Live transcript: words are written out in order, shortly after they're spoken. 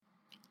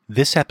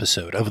This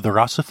episode of the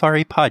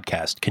Rossafari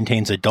podcast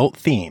contains adult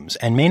themes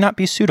and may not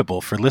be suitable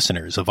for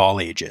listeners of all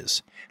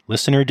ages.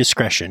 Listener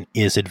discretion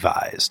is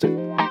advised.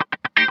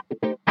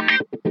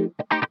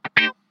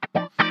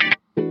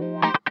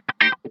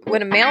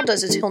 What a male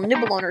does is he'll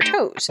nibble on her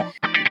toes.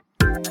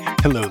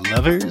 Hello,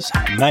 lovers.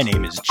 My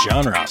name is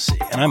John Rossi,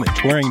 and I'm a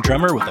touring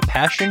drummer with a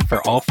passion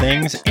for all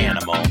things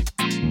animal.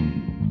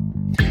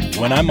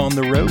 When I'm on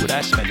the road,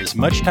 I spend as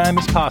much time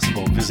as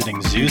possible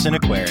visiting zoos and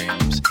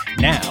aquariums.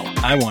 Now,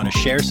 I want to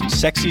share some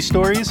sexy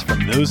stories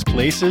from those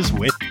places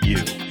with you.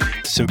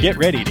 So get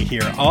ready to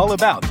hear all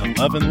about the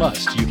love and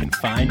lust you can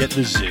find at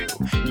the zoo.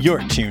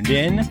 You're tuned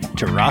in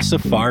to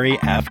Rossafari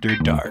After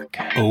Dark.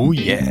 Oh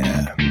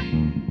yeah.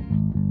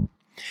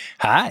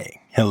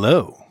 Hi.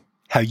 Hello.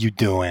 How you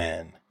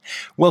doing?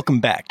 Welcome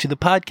back to the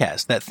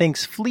podcast that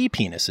thinks flea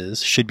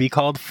penises should be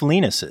called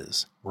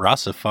fleenuses.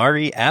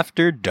 Rossafari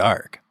After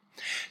Dark.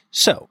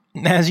 So,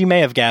 as you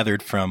may have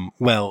gathered from,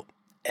 well,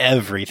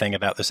 everything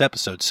about this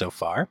episode so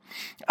far,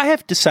 I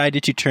have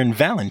decided to turn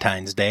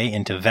Valentine's Day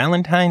into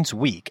Valentine's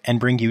Week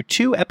and bring you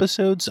 2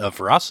 episodes of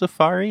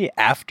Rossafari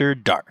After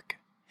Dark.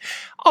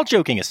 All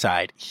joking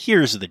aside,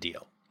 here's the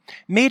deal.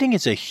 Mating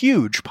is a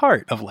huge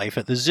part of life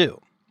at the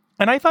zoo,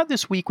 and I thought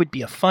this week would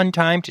be a fun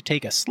time to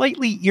take a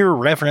slightly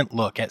irreverent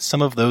look at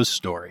some of those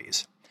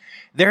stories.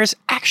 There's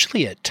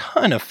actually a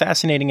ton of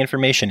fascinating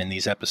information in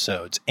these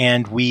episodes,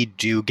 and we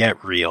do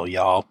get real,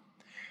 y'all.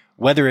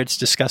 Whether it's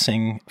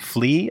discussing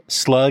flea,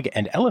 slug,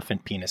 and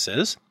elephant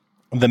penises,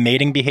 the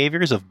mating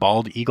behaviors of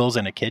bald eagles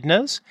and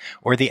echidnas,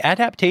 or the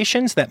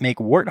adaptations that make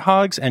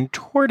warthogs and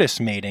tortoise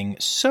mating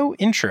so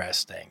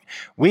interesting,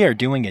 we are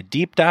doing a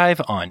deep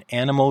dive on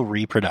animal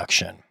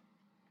reproduction.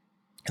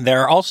 There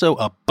are also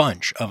a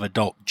bunch of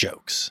adult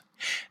jokes.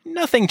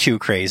 Nothing too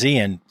crazy,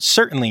 and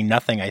certainly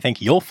nothing I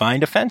think you'll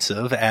find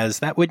offensive, as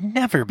that would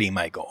never be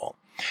my goal.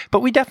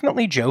 But we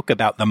definitely joke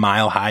about the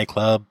Mile High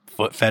Club,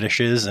 foot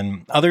fetishes,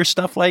 and other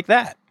stuff like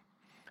that.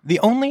 The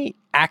only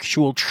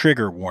actual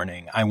trigger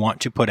warning I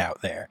want to put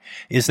out there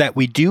is that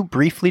we do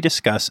briefly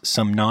discuss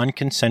some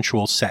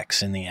non-consensual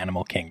sex in the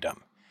animal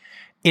kingdom.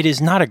 It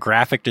is not a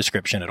graphic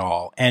description at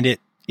all, and it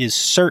is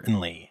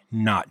certainly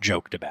not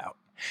joked about.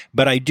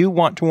 But I do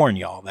want to warn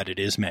y'all that it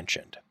is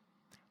mentioned.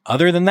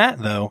 Other than that,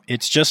 though,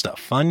 it's just a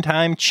fun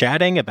time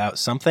chatting about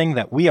something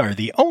that we are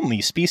the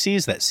only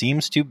species that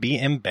seems to be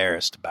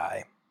embarrassed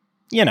by.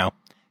 You know,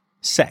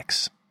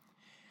 sex.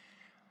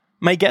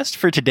 My guest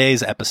for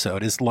today's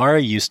episode is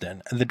Laura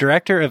Houston, the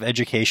Director of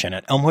Education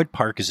at Elmwood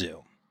Park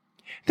Zoo.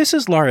 This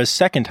is Laura's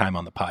second time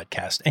on the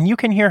podcast, and you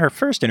can hear her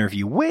first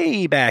interview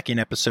way back in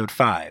episode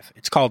 5.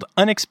 It's called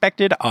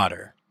Unexpected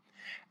Otter.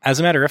 As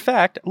a matter of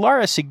fact,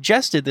 Laura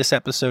suggested this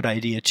episode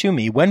idea to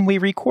me when we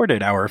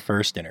recorded our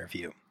first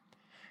interview.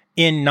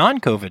 In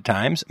non-COVID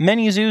times,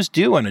 many zoos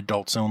do an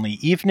adults-only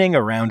evening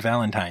around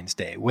Valentine's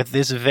Day with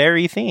this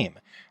very theme,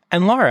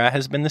 and Laura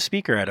has been the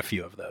speaker at a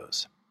few of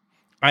those.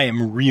 I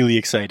am really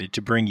excited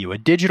to bring you a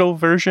digital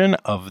version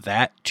of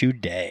that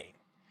today.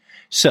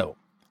 So,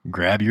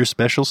 grab your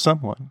special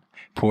someone,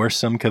 pour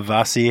some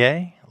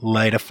Cavassier,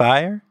 light a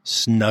fire,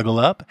 snuggle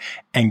up,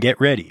 and get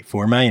ready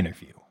for my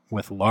interview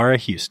with Laura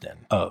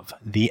Houston of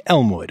the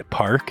Elmwood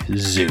Park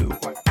Zoo.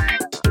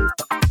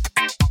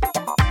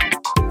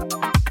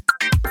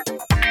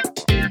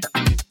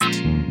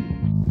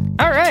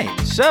 All right,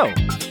 so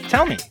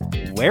tell me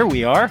where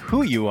we are,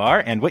 who you are,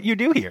 and what you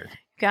do here.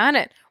 Got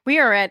it. We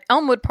are at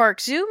Elmwood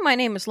Park Zoo. My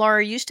name is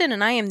Laura Houston,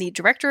 and I am the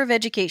Director of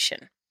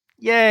Education.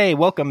 Yay,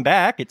 welcome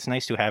back. It's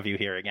nice to have you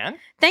here again.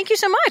 Thank you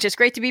so much. It's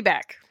great to be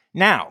back.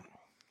 Now,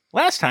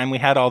 last time we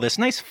had all this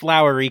nice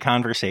flowery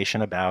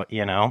conversation about,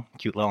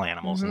 cute little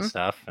animals and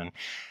stuff.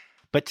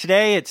 But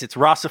today it's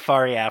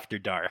Rossafari After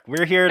Dark.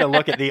 We're here to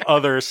look at the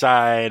other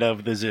side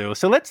of the zoo.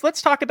 So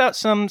let's talk about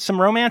some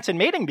romance and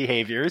mating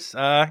behaviors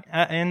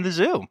in the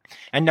zoo.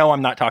 And no,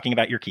 I'm not talking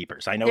about your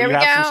keepers. I know you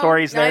have some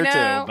stories there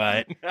too,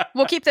 but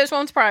we'll keep those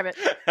ones private.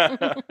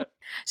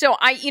 So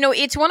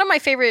it's one of my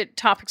favorite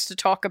topics to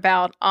talk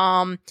about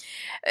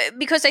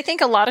because I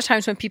think a lot of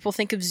times when people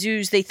think of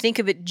zoos, they think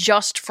of it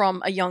just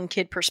from a young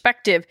kid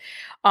perspective.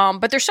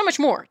 But there's so much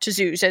more to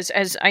zoos,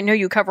 as I know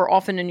you cover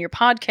often in your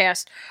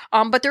podcast.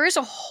 But there is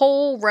a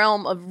whole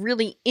realm of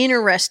really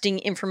interesting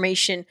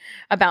information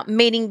about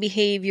mating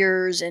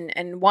behaviors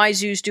and why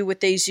zoos do what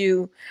they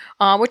do,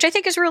 which I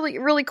think is really,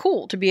 really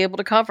cool to be able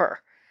to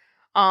cover.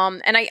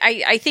 And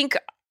I think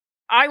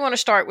I want to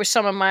start with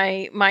some of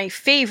my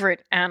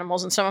favorite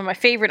animals and some of my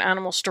favorite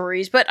animal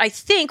stories. But I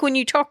think when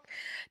you talk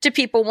to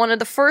people, one of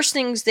the first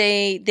things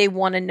they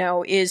want to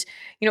know is,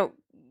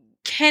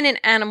 does an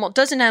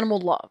animal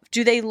love?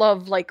 Do they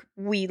love like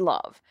we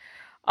love?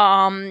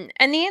 And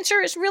the answer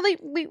is really,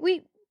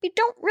 we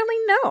don't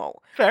really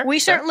know. We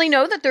certainly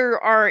know that there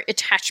are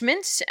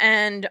attachments,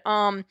 and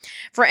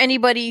for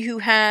anybody who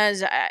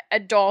has a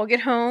dog at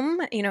home,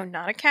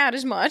 not a cat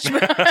as much,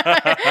 but,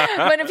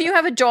 but if you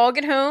have a dog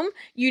at home,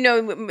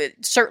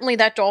 certainly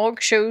that dog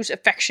shows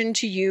affection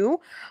to you,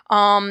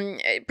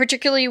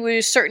 particularly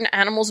with certain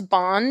animals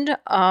bond.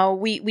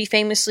 We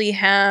famously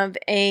have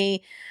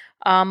a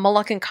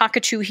Moluccan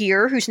cockatoo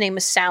here, whose name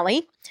is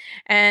Sally.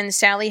 And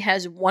Sally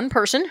has one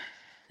person.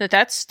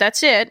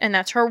 That's it. And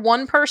that's her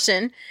one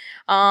person,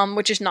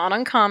 which is not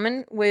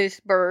uncommon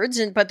with birds.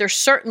 But there's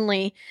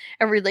certainly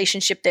a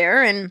relationship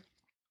there. And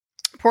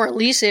poor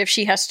Lisa, if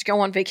she has to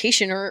go on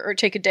vacation or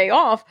take a day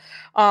off,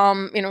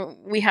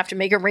 we have to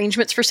make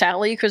arrangements for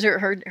Sally because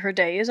her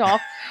day is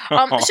off.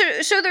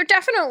 So there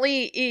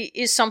definitely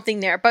is something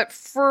there. But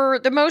for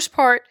the most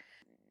part,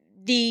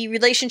 the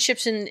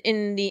relationships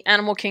in the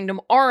animal kingdom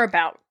are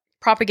about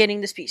propagating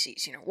the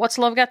species. What's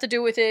love got to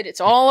do with it? It's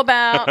all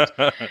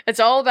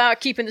about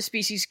keeping the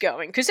species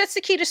going, because that's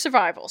the key to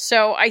survival.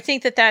 So I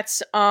think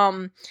that's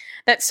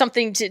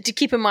something to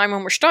keep in mind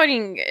when we're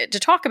starting to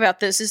talk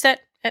about this, is that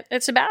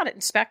it's about it.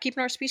 It's about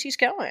keeping our species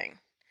going.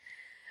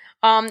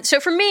 So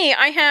for me,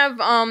 I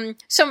have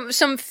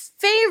some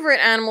favorite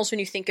animals when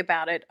you think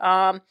about it.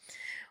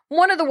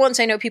 One of the ones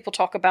I know people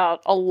talk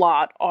about a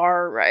lot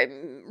are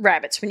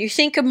rabbits. When you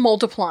think of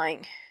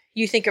multiplying,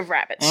 you think of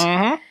rabbits.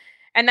 Mm-hmm.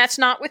 And that's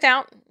not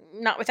without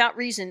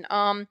reason.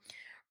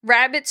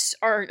 Rabbits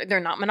they're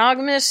not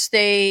monogamous.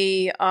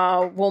 They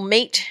will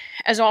mate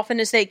as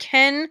often as they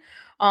can.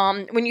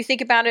 When you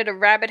think about it, a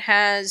rabbit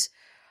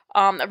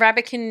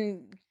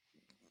can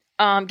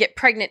get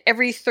pregnant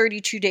every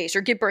 32 days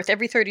or give birth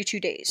every 32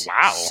 days.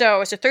 Wow.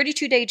 So it's a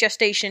 32-day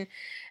gestation,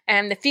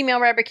 and the female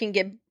rabbit can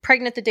get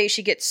pregnant the day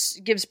she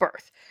gives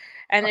birth.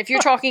 And if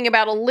you're talking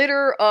about a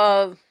litter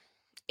of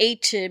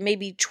 8 to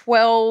maybe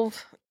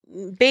 12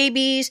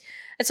 babies,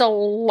 it's a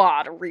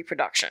lot of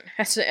reproduction.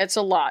 It's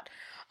a lot.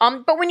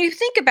 But when you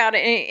think about it,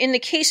 in the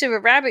case of a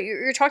rabbit,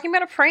 you're talking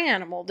about a prey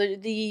animal.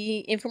 The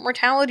infant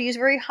mortality is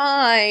very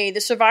high.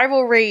 The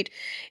survival rate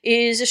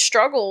is a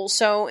struggle.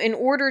 So in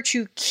order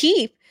to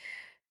keep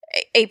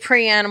a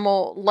prey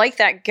animal like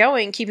that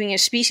going, keeping a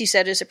species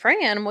that is a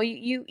prey animal,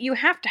 you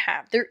have to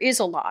have. There is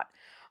a lot.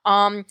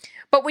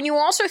 But when you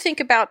also think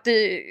about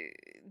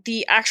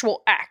the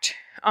actual act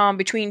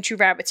between two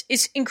rabbits,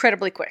 it's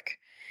incredibly quick.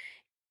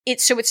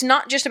 It's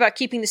not just about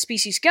keeping the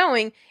species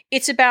going.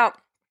 It's about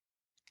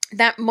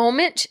that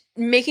moment,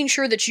 making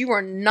sure that you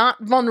are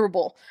not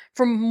vulnerable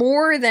for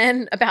more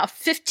than about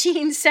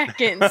 15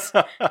 seconds.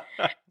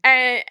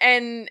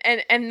 And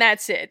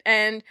that's it.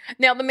 And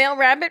now the male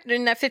rabbit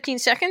in that 15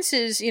 seconds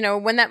is,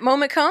 when that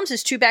moment comes,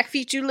 his two back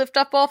feet do lift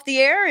up off the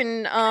air,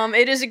 and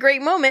it is a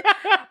great moment.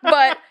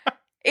 But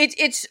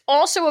it's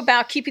also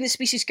about keeping the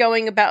species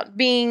going, about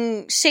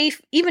being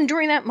safe even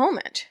during that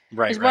moment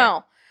as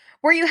well.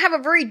 Where you have a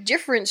very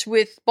difference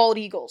with bald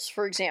eagles,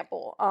 for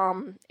example.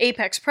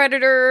 Apex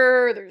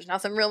predator, there's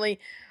nothing really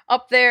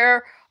up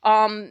there.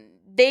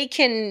 They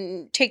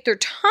can take their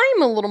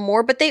time a little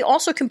more, but they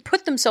also can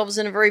put themselves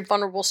in a very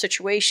vulnerable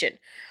situation.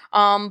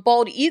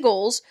 Bald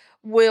eagles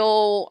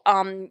will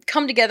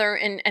come together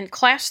and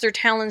clasp their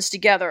talons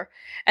together,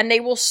 and they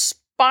will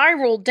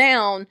spiral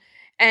down,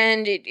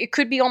 and it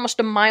could be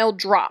almost a mild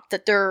drop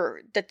that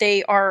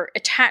they are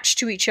attached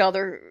to each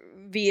other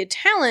via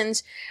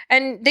talons,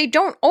 and they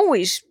don't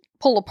always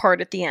pull apart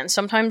at the end.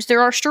 Sometimes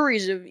there are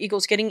stories of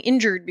eagles getting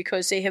injured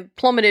because they have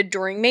plummeted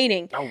during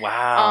mating. Oh,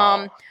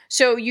 wow.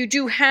 So you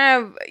do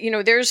have,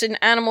 there's an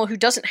animal who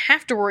doesn't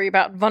have to worry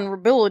about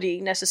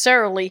vulnerability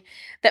necessarily,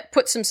 that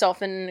puts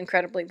himself in an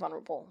incredibly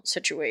vulnerable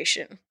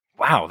situation.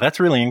 Wow, that's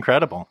really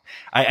incredible.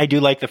 I do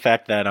like the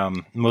fact that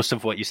most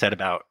of what you said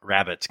about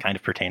rabbits kind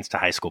of pertains to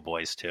high school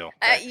boys, too.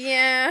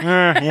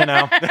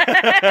 Yeah.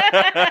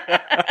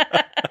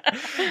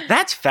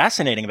 That's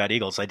fascinating about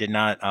eagles. I did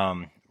not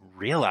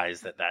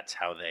realize that that's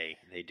how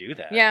they do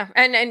that. Yeah,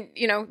 and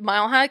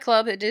Mile High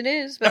Club, it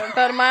is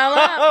about a mile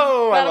up.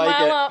 Oh, about I like a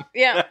mile it. up.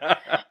 Yeah.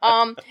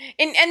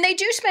 And they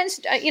do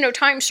spend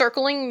time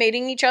circling,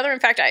 mating each other. In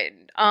fact,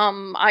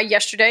 I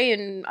yesterday,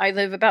 and I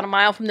live about a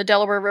mile from the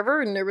Delaware River,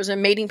 and there was a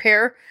mating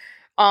pair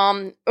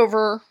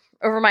over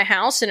my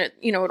house, and it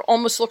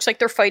almost looks like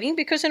they're fighting,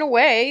 because in a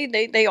way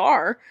they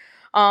are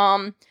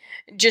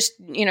just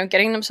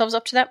getting themselves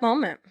up to that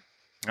moment.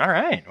 All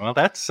right. Well,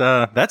 that's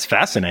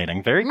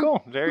fascinating. Very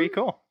cool. Very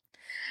cool.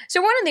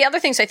 So one of the other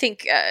things I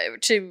think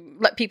to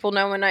let people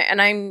know,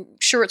 and I'm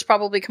sure it's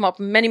probably come up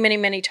many, many,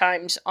 many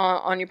times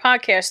on your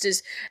podcast,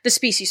 is the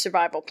species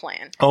survival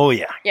plan. Oh,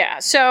 yeah. Yeah.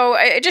 So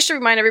just to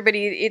remind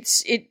everybody,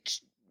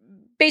 it's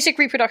basic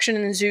reproduction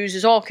in the zoos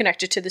is all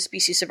connected to the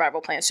species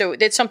survival plan. So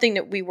it's something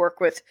that we work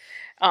with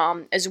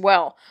as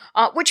well,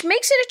 which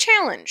makes it a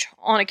challenge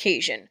on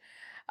occasion.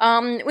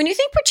 When you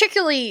think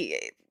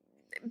particularly,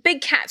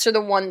 big cats are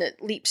the one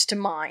that leaps to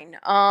mind.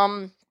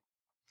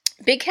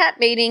 Big cat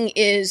mating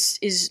is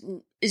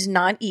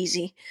not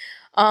easy,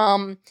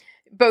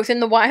 both in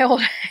the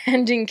wild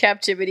and in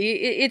captivity.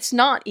 It's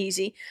not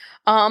easy.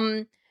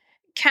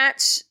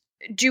 Cats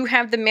do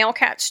have, the male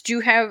cats do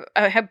have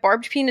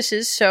barbed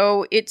penises,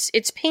 so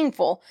it's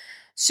painful.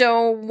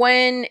 So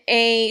when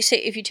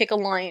if you take a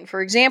lion,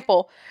 for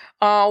example,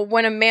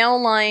 when a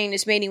male lion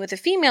is mating with a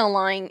female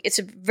lion, it's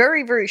a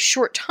very, very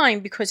short time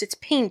because it's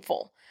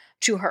painful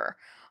to her.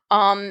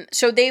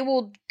 So they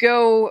will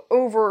go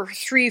over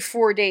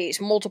 3-4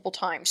 days, multiple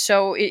times.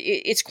 So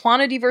it's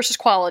quantity versus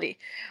quality.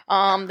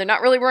 They're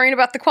not really worrying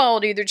about the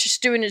quality. They're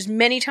just doing as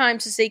many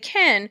times as they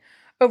can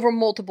over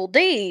multiple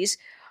days.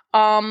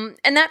 And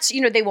that's,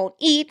 they won't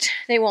eat,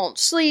 they won't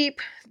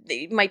sleep.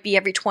 They might be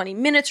every 20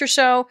 minutes or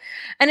so.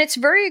 And it's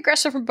very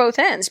aggressive from both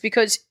ends,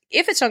 because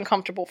if it's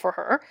uncomfortable for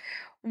her,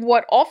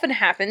 what often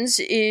happens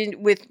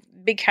with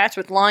big cats,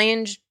 with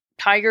lions,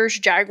 tigers,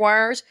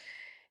 jaguars,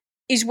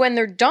 is when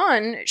they're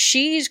done,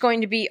 she's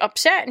going to be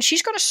upset and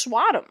she's going to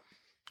swat him.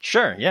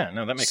 Sure. Yeah.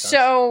 No, that makes sense.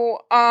 So,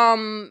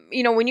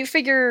 when you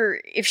figure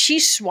if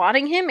she's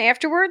swatting him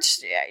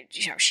afterwards,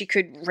 she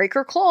could rake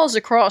her claws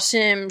across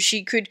him.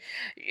 She could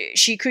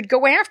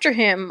go after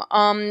him.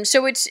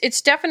 So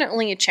it's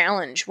definitely a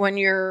challenge when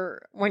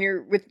you're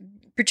with,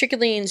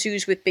 particularly in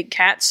zoos with big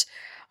cats.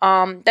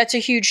 That's a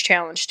huge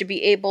challenge to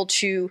be able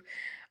to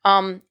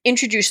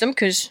introduce them,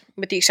 because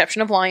with the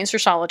exception of lions, they're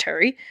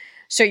solitary.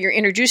 So you're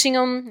introducing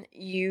them.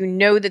 You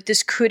know that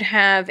this could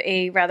have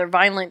a rather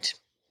violent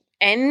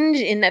end,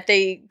 in that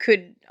they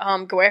could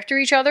go after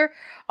each other.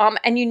 And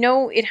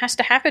it has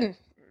to happen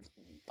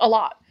a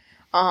lot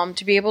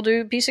to be able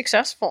to be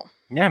successful.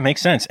 Yeah,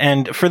 makes sense.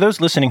 And for those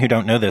listening who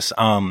don't know this,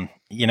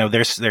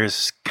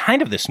 there's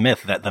kind of this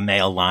myth that the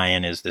male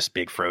lion is this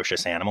big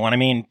ferocious animal. And I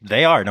mean,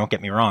 they are, don't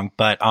get me wrong,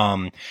 but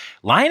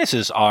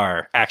lionesses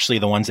are actually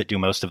the ones that do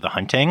most of the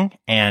hunting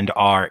and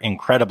are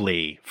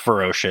incredibly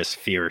ferocious,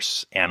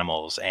 fierce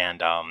animals.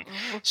 And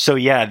so,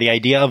 yeah, the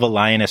idea of a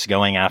lioness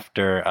going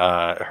after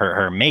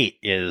her mate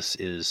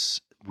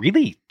is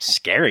really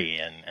scary.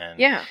 And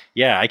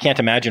yeah, I can't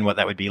imagine what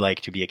that would be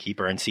like to be a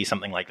keeper and see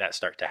something like that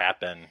start to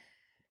happen.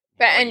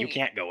 And you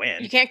can't go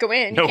in. You can't go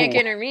in. No. You can't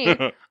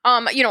intervene.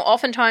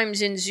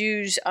 Oftentimes in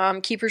zoos,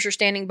 keepers are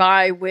standing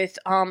by with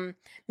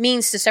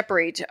means to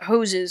separate,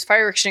 hoses,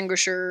 fire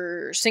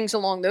extinguishers, things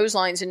along those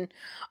lines. And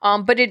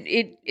but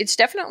it's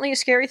definitely a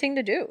scary thing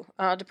to do,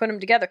 to put them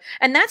together.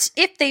 And that's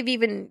if they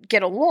even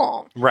get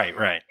along. Right.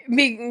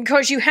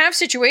 Because you have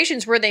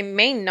situations where they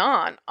may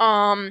not.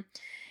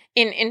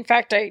 In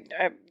fact, I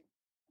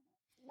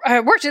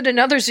worked at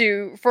another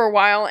zoo for a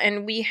while,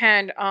 and we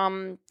had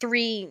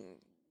three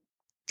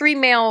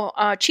male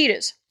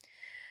cheetahs,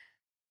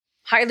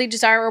 highly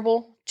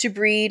desirable to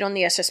breed on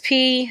the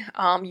SSP.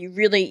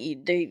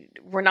 They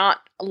were not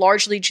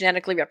largely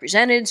genetically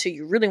represented, so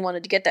you really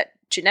wanted to get that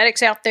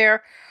genetics out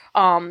there.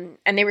 And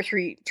they were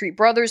three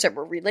brothers that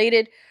were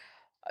related.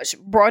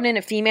 Brought in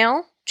a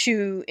female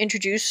to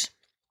introduce,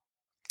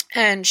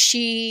 and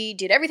she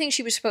did everything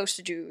she was supposed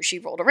to do. She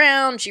rolled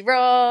around, she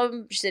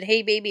rubbed, she said,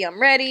 "Hey, baby, I'm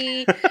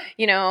ready."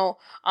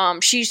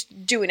 She's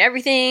doing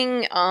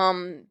everything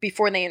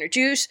before they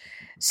introduce.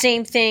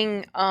 Same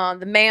thing,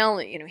 the male,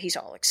 he's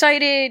all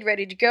excited,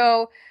 ready to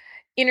go.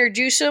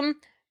 Introduce him.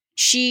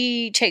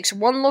 She takes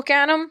one look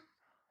at him,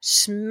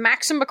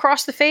 smacks him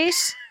across the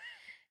face.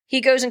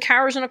 He goes and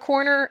cowers in a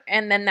corner,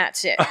 and then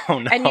that's it. Oh,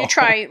 no. And you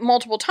try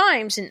multiple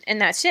times, and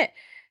that's it.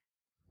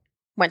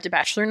 Went to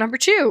bachelor number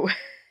 2.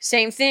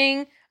 Same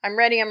thing. I'm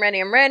ready.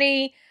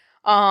 Introduced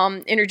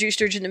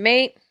her to the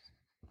mate.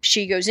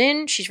 She goes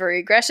in. She's very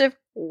aggressive.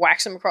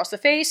 Whacks him across the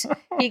face.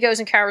 He goes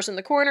and cowers in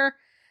the corner.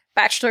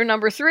 Bachelor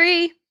number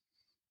 3,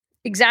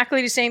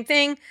 exactly the same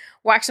thing.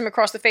 Whacks him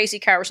across the face. He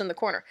cowers in the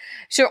corner.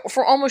 So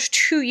for almost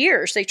 2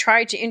 years, they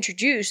tried to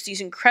introduce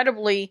these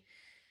incredibly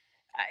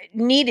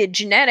needed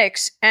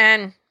genetics,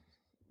 and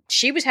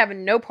she was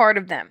having no part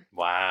of them.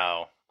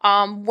 Wow.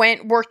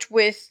 Worked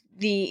with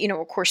the,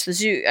 of course, the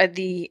zoo,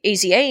 the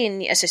AZA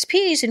and the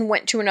SSPs, and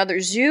went to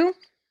another zoo.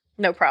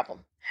 No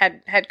problem.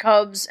 Had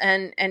cubs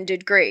and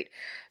did great.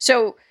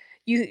 So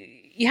you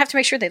have to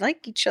make sure they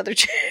like each other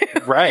too.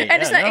 Right.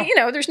 And it's not,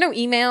 there's no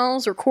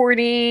emails or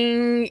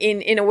courting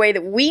in a way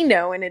that we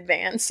know in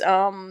advance.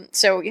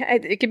 So yeah,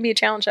 it can be a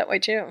challenge that way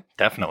too.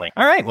 Definitely.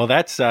 All right. Well,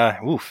 that's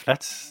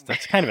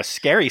kind of a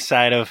scary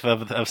side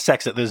of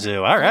sex at the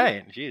zoo. All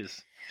right.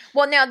 Jeez.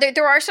 Well, now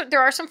there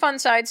are some fun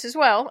sides as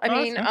well. I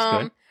mean,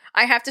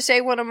 I have to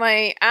say one of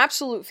my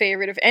absolute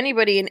favorite, if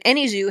anybody in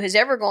any zoo has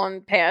ever gone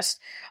past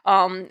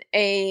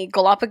a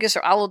Galapagos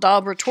or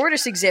Aldabra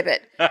tortoise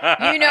exhibit,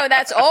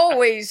 that's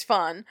always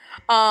fun.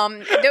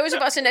 Those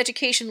of us in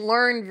education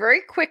learn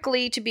very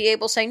quickly to be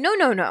able to say,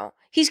 no,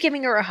 he's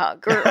giving her a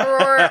hug,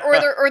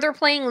 or they're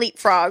playing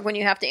leapfrog when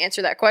you have to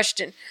answer that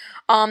question.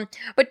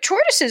 But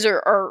tortoises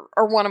are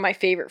one of my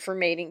favorite for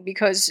mating,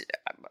 because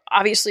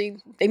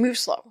obviously they move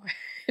slow.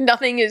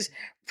 Nothing is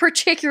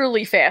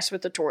particularly fast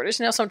with the tortoise.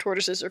 Now, some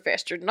tortoises are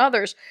faster than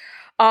others.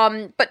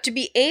 But to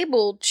be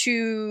able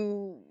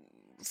to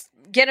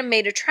get a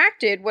mate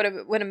attracted,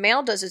 what a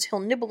male does is he'll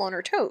nibble on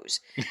her toes.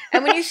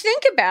 And when you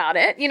think about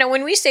it,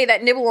 when we say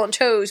that nibble on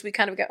toes, we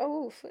kind of go,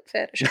 oh, foot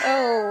fetish.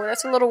 Oh,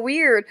 that's a little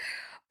weird.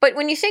 But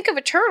when you think of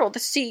a turtle,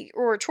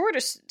 or a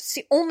tortoise, it's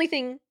the only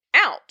thing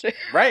out.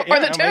 Right. Yeah,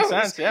 the toes.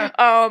 Makes sense, yeah.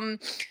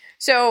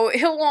 So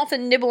he'll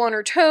often nibble on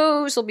her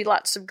toes. There'll be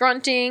lots of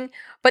grunting.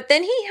 But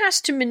then he has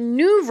to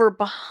maneuver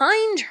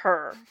behind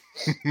her.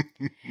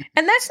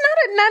 And that's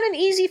not an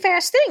easy,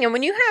 fast thing. And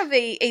when you have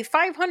a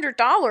 $500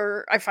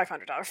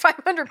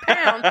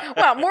 pound,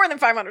 well, more than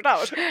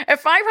 $500, a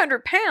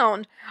 500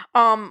 pound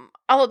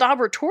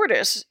Aladabra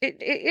tortoise,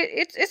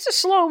 it's a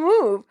slow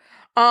move.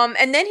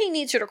 And then he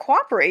needs her to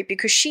cooperate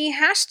because she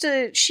has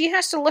to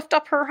lift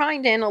up her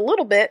hind end a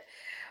little bit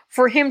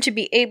for him to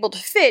be able to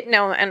fit.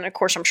 Now, and of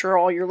course, I'm sure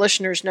all your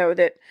listeners know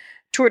that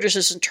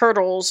tortoises and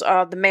turtles,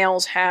 the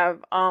males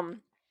have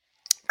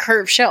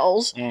curved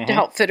shells to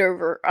help fit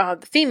over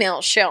the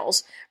female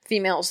shells.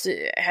 Females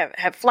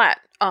have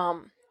flat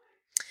on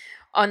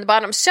the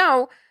bottom.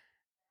 So,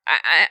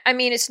 I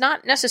mean, it's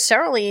not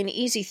necessarily an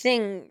easy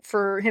thing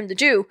for him to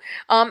do.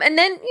 And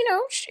then,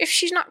 if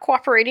she's not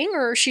cooperating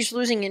or she's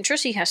losing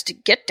interest, he has to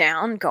get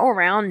down, go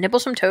around, nibble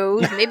some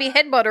toes, maybe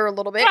headbutt her a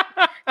little bit,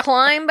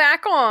 climb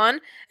back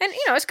on. And,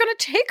 it's going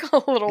to take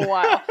a little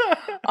while.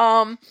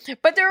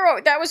 But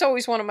that was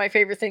always one of my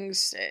favorite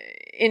things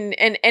in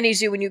any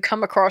zoo when you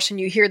come across and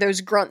you hear those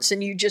grunts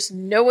and you just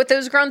know what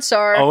those grunts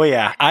are. Oh,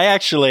 yeah. I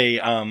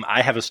actually,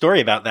 I have a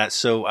story about that.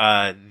 So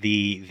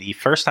the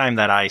first time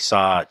that I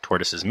saw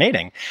tortoises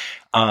mating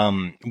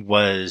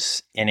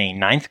was in a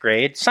 9th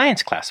grade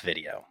science class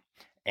video.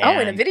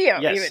 And, in a video?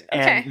 Yes, even.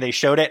 Okay. And they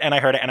showed it and I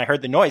heard it and I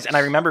heard the noise. And I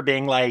remember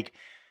being like,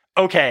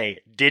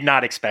 okay, did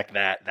not expect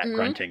that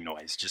grunting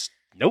noise. Just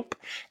nope.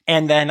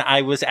 And then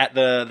I was at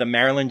the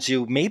Maryland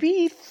Zoo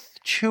maybe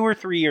 2 or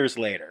 3 years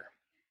later.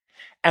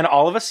 And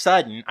all of a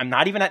sudden, I'm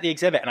not even at the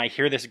exhibit, and I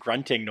hear this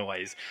grunting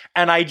noise,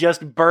 and I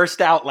just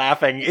burst out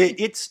laughing.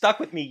 It stuck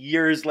with me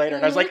years later,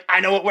 and I was like,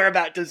 I know what we're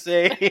about to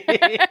see.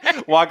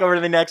 Walk over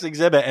to the next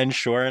exhibit, and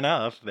sure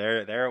enough,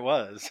 there it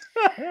was.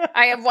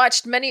 I have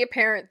watched many a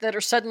parent that are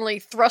suddenly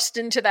thrust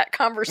into that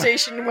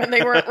conversation when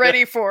they weren't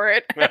ready for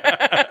it.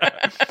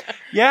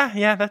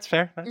 Yeah, that's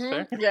fair. That's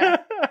fair.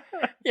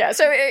 Yeah.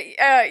 So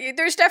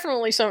there's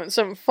definitely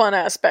some fun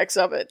aspects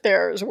of it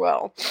there as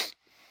well.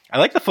 I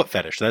like the foot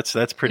fetish.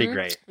 That's pretty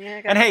great. Yeah,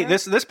 and hey,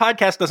 this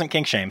podcast doesn't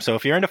kink shame. So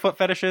if you're into foot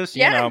fetishes,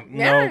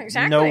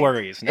 exactly. No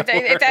worries. If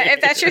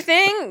that's your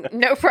thing,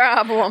 no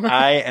problem.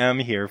 I am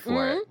here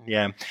for it.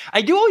 Yeah,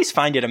 I do always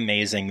find it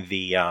amazing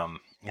the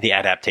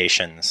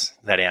adaptations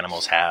that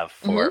animals have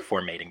for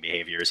mating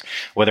behaviors,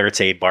 whether it's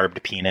a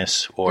barbed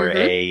penis or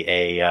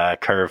a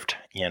curved,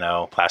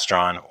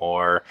 plastron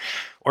or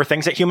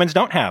things that humans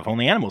don't have,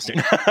 only animals do.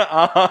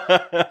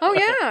 Oh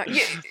yeah.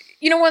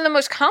 One of the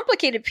most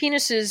complicated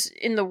penises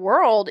in the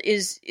world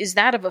is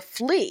that of a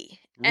flea.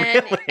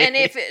 And Really? and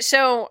if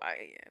so,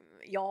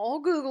 y'all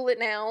Google it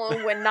now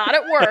when not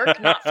at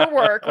work, not for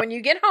work. When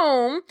you get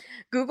home,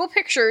 Google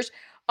pictures.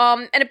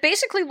 And it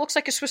basically looks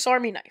like a Swiss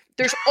Army knife.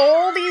 There's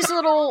all these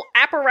little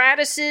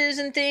apparatuses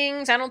and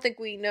things. I don't think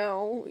we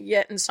know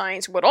yet in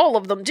science what all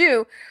of them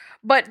do,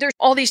 but there's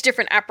all these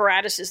different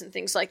apparatuses and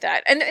things like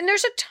that. And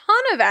there's a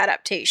ton of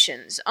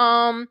adaptations.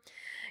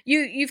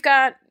 You've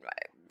got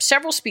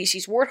several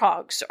species.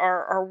 Warthogs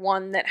are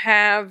one that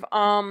have,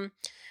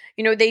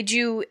 they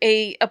do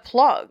a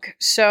plug.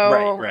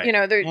 So,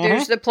 right.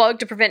 There's the plug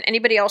to prevent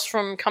anybody else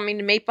from coming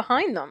to mate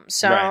behind them.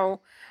 So,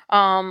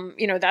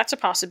 that's a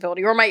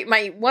possibility. Or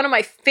one of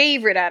my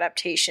favorite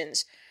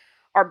adaptations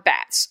are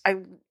bats.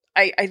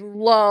 I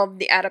love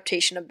the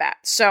adaptation of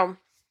bats. So,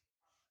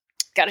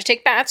 got to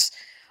take bats.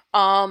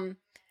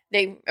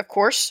 They, of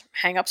course,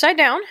 hang upside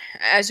down,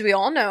 as we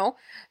all know.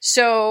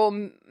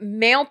 So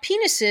male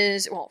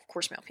penises,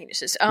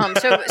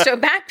 so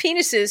bat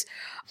penises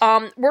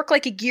work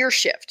like a gear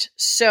shift.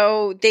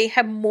 So they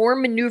have more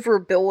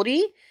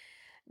maneuverability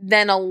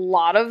than a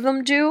lot of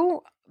them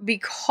do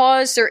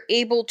because they're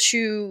able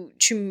to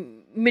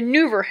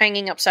maneuver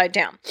hanging upside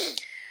down.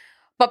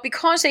 But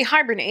because they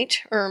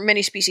hibernate, or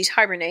many species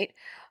hibernate,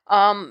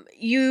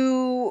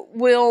 you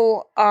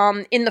will,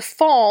 in the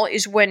fall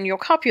is when you'll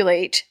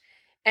copulate,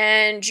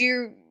 and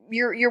you're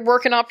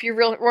working up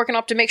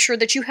to make sure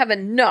that you have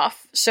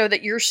enough so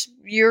that your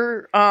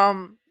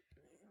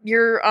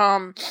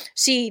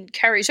seed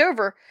carries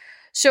over.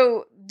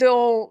 So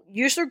they'll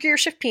use their gear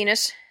shift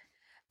penis.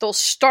 They'll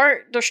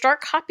start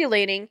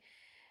copulating,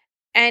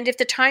 and if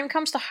the time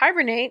comes to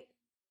hibernate,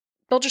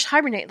 they'll just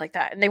hibernate like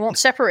that, and they won't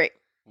separate.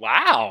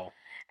 Wow.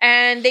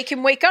 And they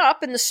can wake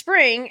up in the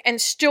spring and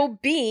still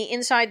be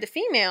inside the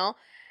female.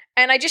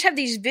 And I just have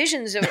these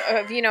visions of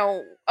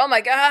oh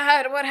my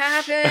God, what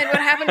happened? What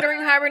happened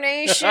during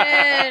hibernation?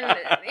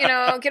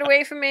 Get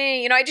away from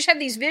me. I just have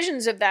these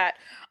visions of that.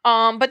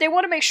 But they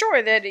want to make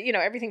sure that,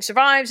 everything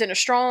survives and is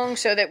strong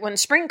so that when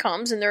spring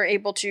comes and they're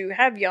able to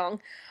have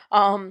young,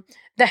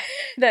 that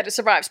it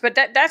survives. But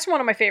that's one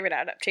of my favorite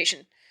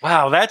adaptations.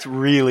 Wow, that's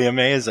really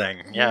amazing.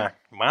 Mm-hmm. Yeah.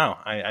 Wow.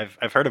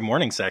 I've heard of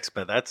morning sex,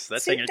 but that's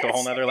taking it to a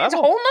whole nother level. It's a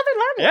whole nother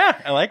level.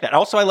 Yeah, I like that.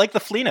 Also, I like the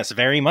fleeness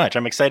very much.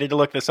 I'm excited to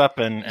look this up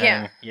and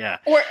yeah.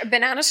 Or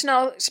banana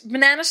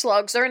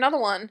slugs, they're another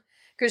one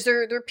because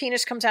their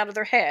penis comes out of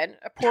their head,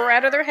 a pore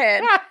out of their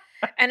head,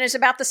 and is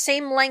about the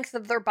same length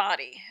of their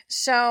body.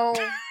 So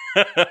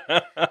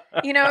But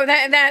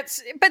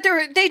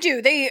they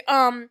do.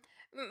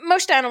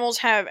 Most animals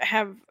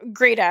have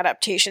great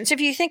adaptations. If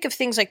you think of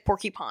things like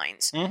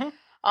porcupines,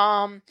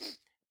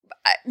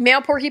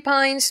 male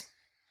porcupines,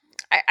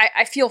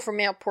 I feel for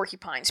male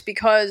porcupines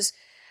because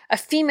a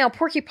female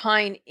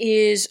porcupine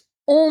is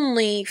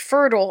only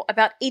fertile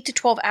about 8 to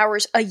 12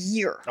 hours a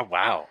year. Oh,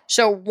 wow.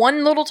 So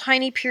one little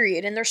tiny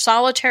period, and they're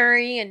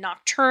solitary and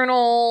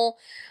nocturnal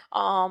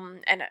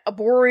and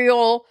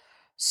arboreal.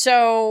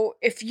 So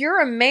if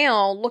you're a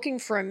male looking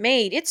for a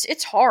mate,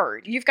 it's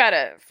hard. You've got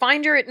to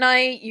find her at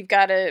night.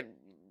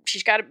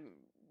 She's got to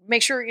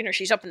make sure,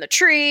 she's up in the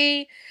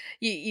tree.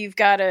 You've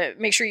got to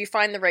make sure you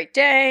find the right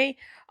day.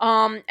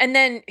 And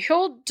then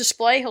he'll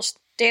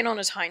stand on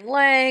his hind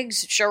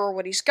legs, show her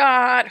what he's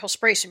got. He'll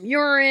spray some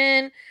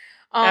urine.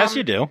 As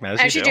you do.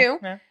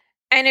 Yeah.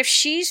 And if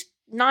she's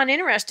not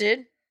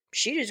interested,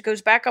 she just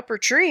goes back up her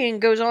tree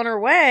and goes on her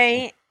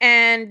way.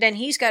 And then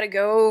he's got to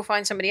go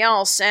find somebody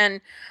else.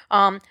 And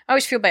I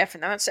always feel bad for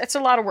them. It's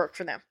a lot of work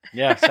for them.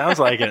 Yeah, sounds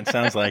like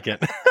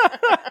it.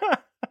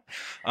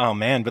 Oh,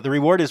 man, but the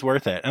reward is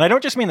worth it. And I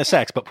don't just mean the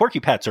sex, but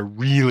porcupets are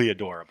really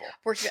adorable.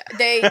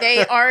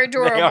 They are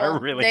adorable. They are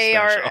really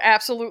special. Are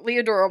absolutely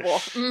adorable.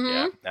 Mm-hmm.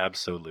 Yeah,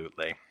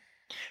 absolutely.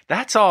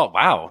 That's all.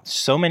 Wow.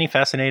 So many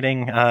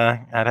fascinating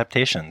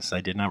adaptations.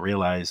 I did not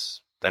realize.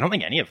 I don't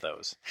think any of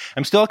those.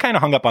 I'm still kind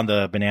of hung up on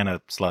the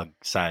banana slug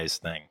size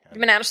thing.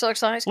 Banana slug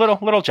size?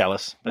 Little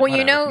jealous.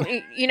 Well,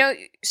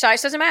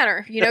 size doesn't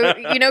matter.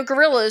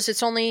 Gorillas,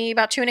 it's only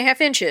about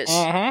 2.5 inches.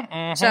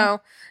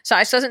 So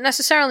size doesn't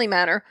necessarily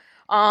matter.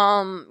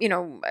 Blue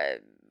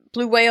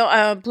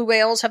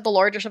whales have the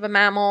largest of a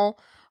mammal.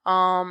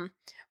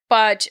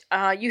 But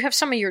you have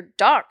some of your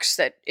ducks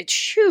that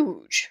it's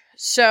huge.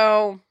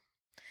 So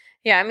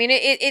yeah, I mean,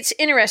 it's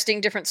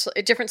interesting, different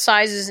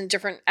sizes and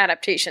different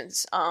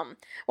adaptations.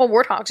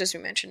 Warthogs, as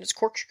we mentioned, is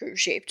corkscrew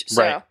shaped.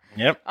 So, right.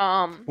 Yep.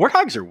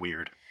 Warthogs are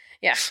weird.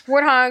 Yeah,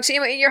 warthogs.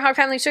 Your hog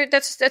family, so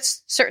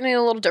that's certainly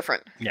a little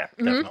different. Yeah,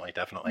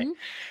 definitely. Mm-hmm.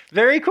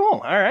 Very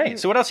cool. All right.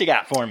 So, what else you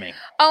got for me?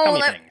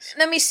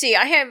 Let me see.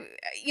 I have,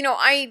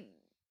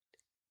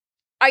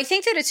 I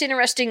think that it's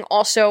interesting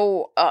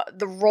also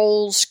the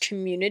roles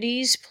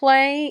communities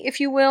play, if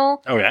you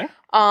will. Okay.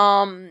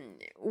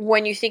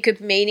 When you think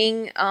of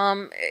mating,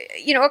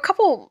 a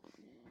couple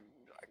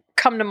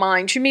come to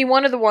mind. To me,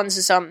 one of the ones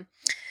is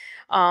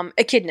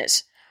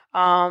echidnas.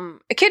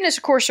 Echidnas,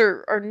 of course,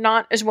 are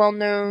not as well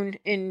known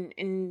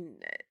in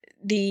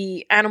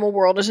the animal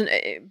world.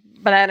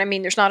 By that I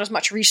mean there's not as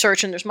much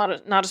research and there's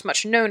not as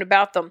much known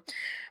about them.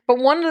 But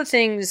one of the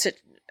things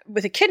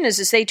with echidnas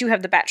is they do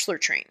have the bachelor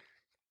train.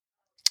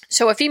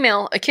 So a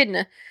female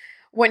echidna,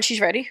 when she's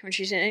ready, when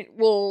she's in it,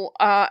 will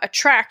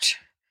attract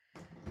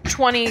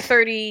 20,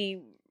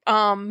 30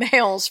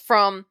 males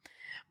from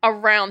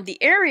around the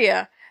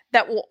area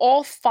that will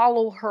all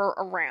follow her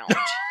around.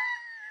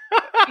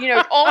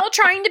 All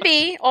trying to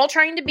be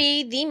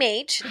the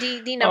mate,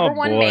 the number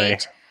one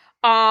mate.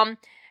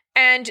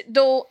 And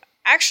they'll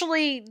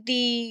actually,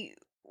 the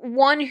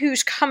one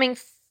who's coming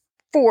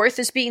forth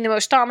as being the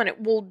most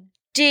dominant will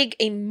dig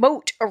a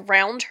moat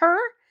around her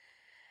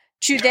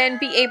to then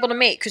be able to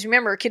mate. Because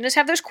remember, echidnas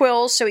have those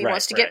quills, so he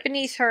wants to get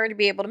beneath her to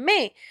be able to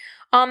mate.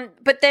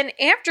 But then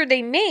after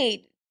they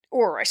mate,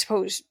 or I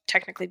suppose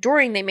technically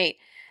during they mate,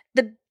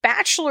 the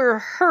bachelor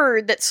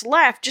herd that's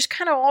left just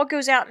kind of all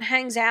goes out and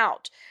hangs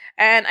out.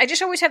 And I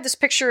just always have this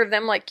picture of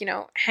them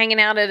hanging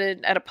out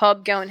at a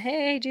pub going,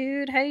 "Hey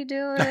dude, how you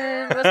doing?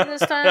 Wasn't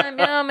this time?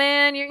 Yeah,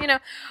 man,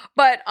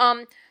 But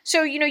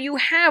so you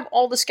have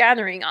all this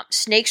gathering.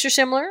 Snakes are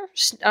similar.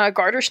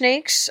 Garter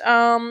snakes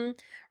are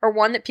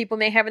one that people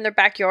may have in their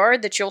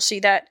backyard that you'll see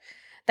that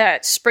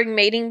spring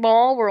mating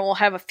ball where we'll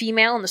have a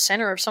female in the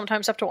center of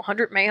sometimes up to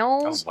 100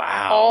 males. Oh,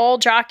 wow. All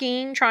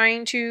jockeying,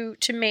 trying to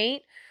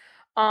mate.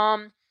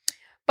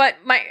 But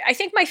I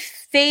think my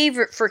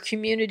favorite for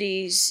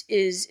communities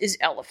is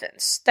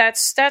elephants.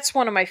 That's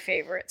one of my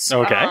favorites.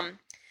 Okay.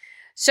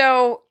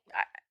 So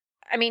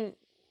I mean,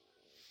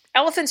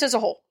 elephants as a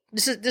whole.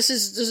 This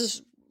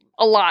is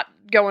a lot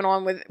going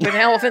on with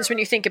elephants when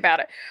you think about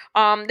it.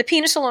 The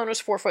penis alone was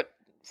 4 foot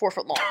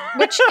long,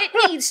 which it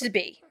needs to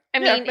be. I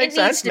mean, it needs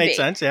to be. Makes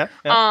sense. Yeah.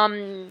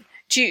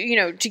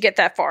 To get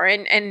that far,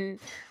 and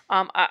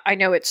I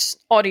know it's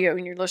audio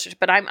in your listeners,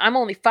 but I'm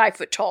only 5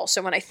 foot tall,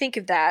 so when I think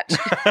of that,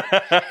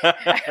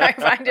 I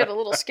find it a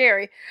little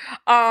scary.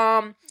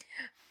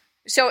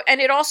 So, and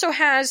it also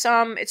has,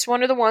 it's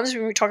one of the ones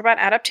when we talk about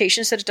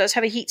adaptations that it does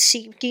have a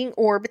heat-seeking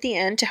orb at the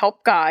end to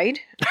help guide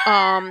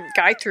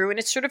through, and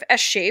it's sort of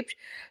S-shaped.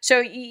 So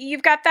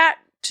you've got that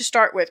to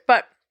start with,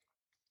 but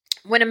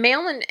when a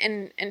male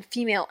and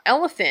female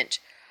elephant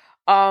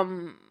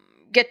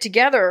get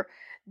together,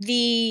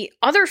 the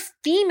other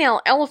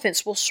female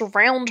elephants will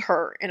surround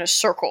her in a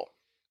circle,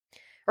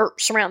 or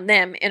surround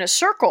them in a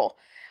circle,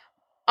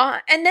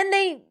 and then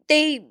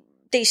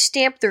they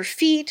stamp their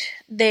feet,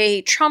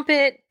 they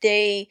trumpet,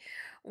 they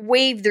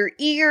wave their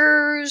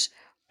ears.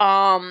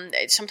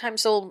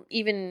 Sometimes they'll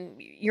even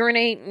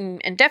urinate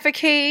and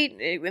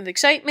defecate with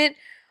excitement.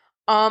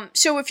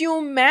 So if you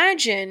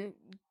imagine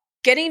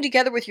getting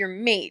together with your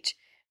mate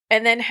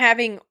and then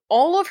having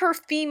all of her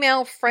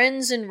female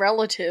friends and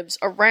relatives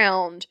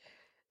around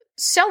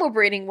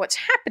celebrating what's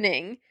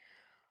happening,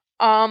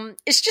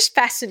 it's just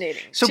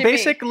fascinating. So to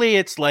basically,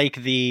 it's like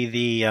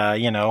the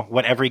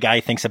what every guy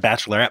thinks a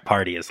bachelorette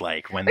party is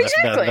like when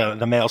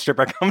the male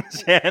stripper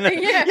comes in.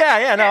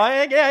 Yeah.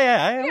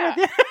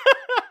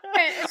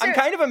 I'm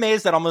kind of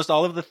amazed that almost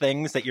all of the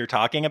things that you're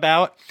talking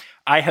about,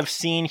 I have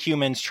seen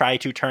humans try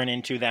to turn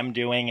into them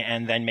doing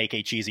and then make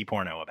a cheesy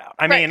porno about.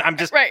 I mean, I'm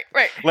just right.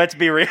 Let's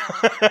be real.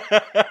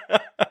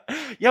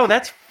 Yo,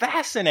 that's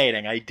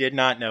fascinating. I did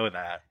not know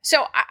that.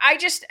 So I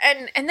just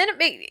and then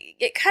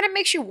it kind of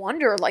makes you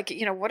wonder, like,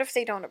 what if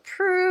they don't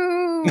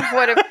approve?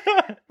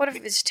 What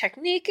if this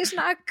technique is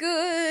not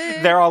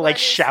good? They're all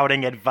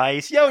shouting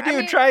advice. Yo,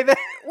 dude, try this.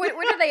 What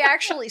are they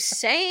actually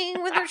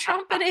saying when they're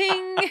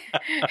trumpeting?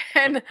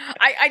 And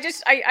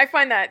I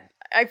find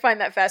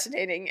that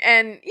fascinating.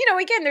 And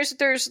again,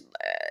 there's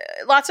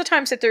lots of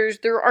times that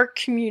there are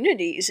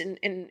communities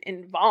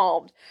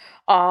involved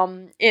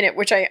in it,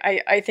 which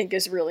I think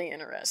is really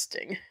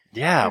interesting.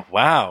 Yeah,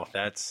 wow,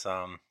 that's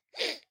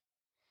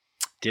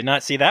did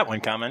not see that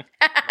one coming.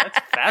 That's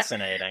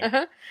fascinating.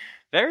 Uh-huh.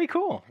 Very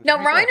cool.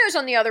 Now, rhinos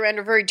on the other end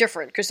are very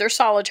different because they're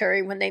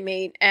solitary when they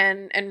mate,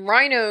 and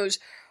rhinos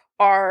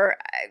are,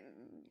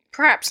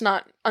 perhaps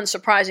not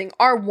unsurprising,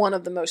 are one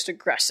of the most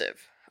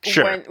aggressive.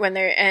 Sure.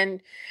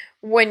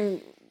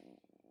 When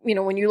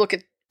you look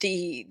at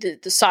the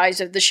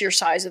size of the sheer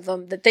size of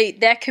them,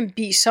 that can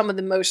be some of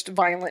the most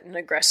violent and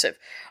aggressive.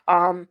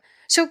 So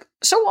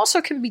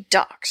also can be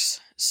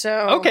ducks.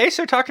 So okay,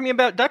 so talk to me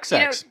about duck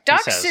sex.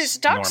 Ducks is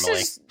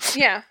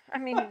yeah. I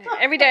mean,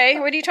 every day.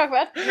 What do you talk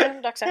about?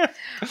 Duck sex.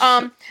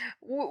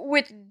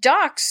 With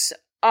ducks,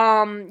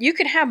 you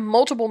can have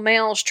multiple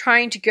males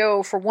trying to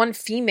go for one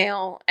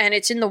female, and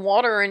it's in the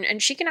water,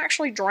 and she can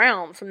actually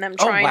drown from them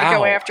trying to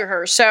go after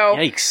her. So,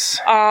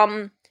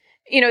 yikes.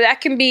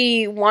 That can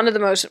be one of the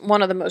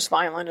most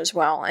violent as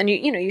well. And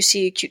you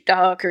see a cute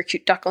duck or a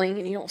cute duckling,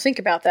 and you don't think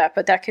about that,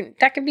 but that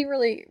can be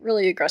really,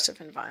 really aggressive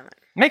and violent.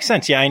 Makes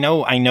sense. Yeah, I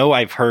know.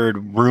 I've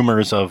heard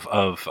rumors of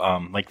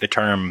like the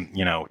term,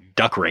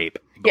 duck rape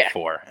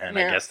before, and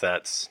I guess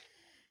that's.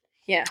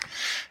 Yeah.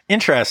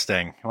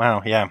 Interesting.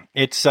 Wow. Yeah.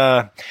 It's,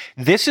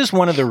 this is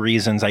one of the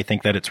reasons I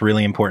think that it's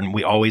really important.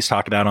 We always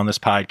talk about on this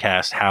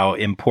podcast how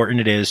important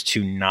it is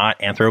to not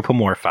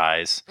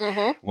anthropomorphize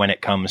when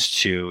it comes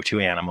to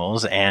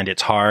animals. And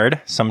it's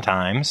hard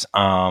sometimes,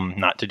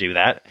 not to do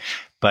that.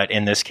 But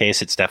in this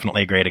case, it's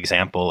definitely a great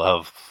example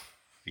of,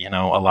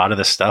 a lot of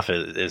this stuff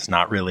is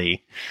not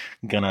really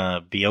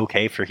gonna be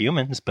okay for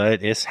humans,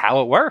 but it's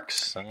how it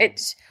works.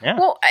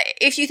 Well,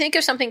 if you think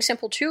of something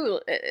simple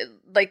too,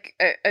 like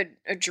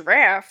a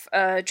giraffe,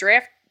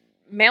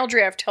 male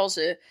giraffe tells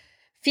a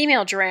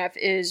female giraffe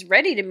is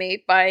ready to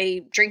mate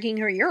by drinking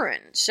her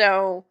urine.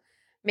 So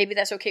maybe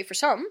that's okay for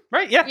some.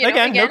 Right, yeah.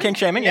 Again, no kink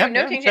shaming. Yeah.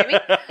 No kink shaming.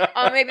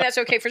 Maybe that's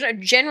okay for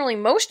some. Generally,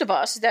 most of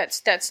us,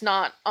 that's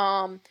not.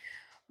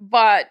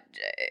 But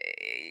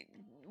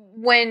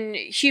when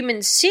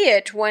humans see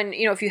it,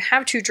 if you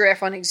have two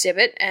giraffe on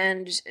exhibit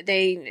and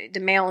the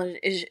male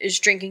is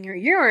drinking her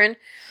urine,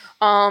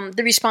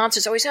 the response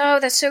is always, "Oh,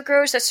 that's so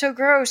gross. That's so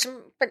gross."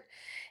 But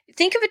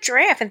think of a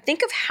giraffe and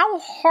think of how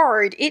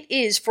hard it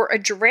is for a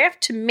giraffe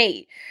to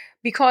mate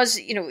because,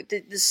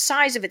 the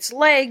size of its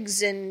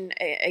legs and,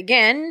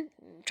 again,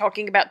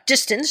 talking about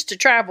distance to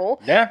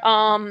travel,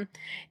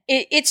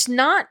 it's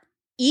not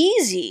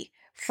easy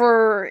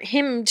for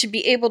him to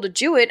be able to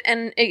do it.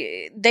 And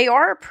they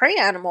are a prey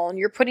animal and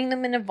you're putting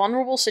them in a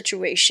vulnerable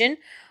situation.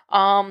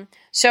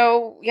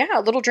 So,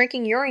 a little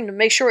drinking urine to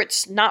make sure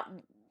it's not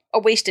a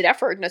wasted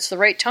effort and it's the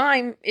right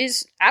time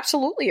is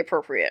absolutely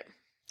appropriate.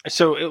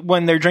 So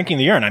when they're drinking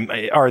the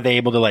urine, are they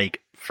able to,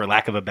 for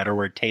lack of a better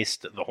word,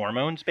 taste the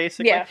hormones,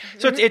 basically? Yeah.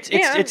 So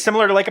it's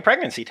similar to like a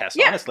pregnancy test,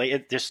 honestly.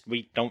 It just,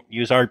 we don't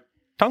use our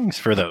tongues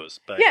for those.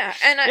 But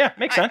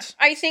makes sense.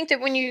 I think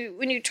that when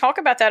you talk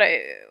about that,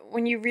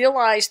 when you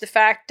realize the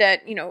fact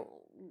that,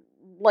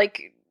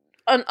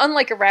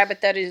 unlike a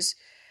rabbit that is,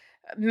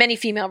 many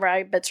female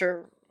rabbits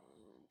are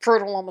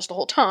fertile almost the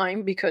whole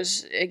time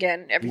because,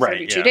 again, every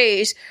 32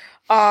 days.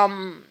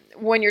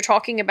 When you're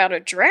talking about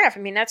a giraffe,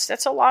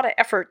 that's a lot of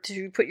effort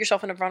to put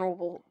yourself in a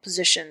vulnerable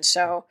position.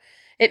 So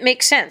it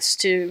makes sense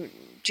to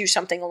do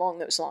something along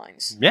those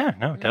lines. Yeah,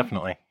 no,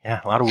 definitely. Yeah,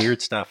 a lot of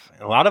weird stuff.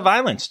 A lot of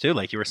violence, too,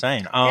 like you were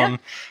saying.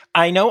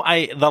 I know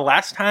the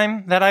last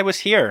time that I was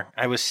here,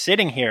 I was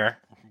sitting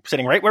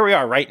right where we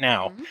are right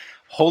now,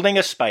 holding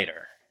a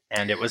spider.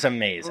 And it was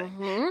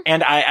amazing.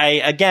 And I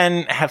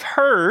again have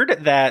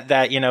heard that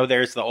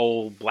there's the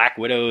old black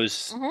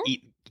widows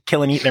eat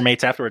their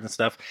mates afterwards and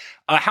stuff.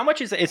 How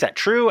much is that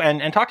true?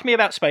 And talk to me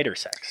about spider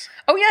sex.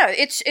 Oh yeah,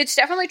 it's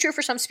definitely true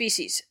for some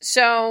species.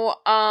 So,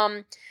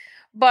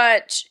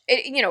 but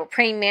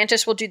praying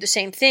mantis will do the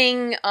same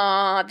thing.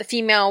 The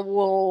female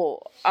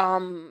will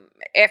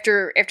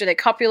after they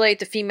copulate,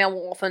 the female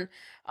will often,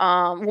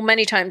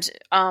 many times,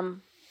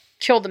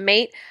 kill the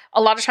mate,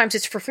 a lot of times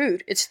it's for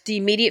food. It's the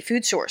immediate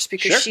food source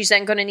because Sure. she's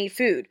then going to need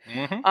food.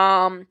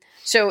 Mm-hmm.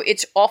 So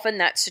it's often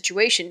that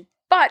situation.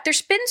 But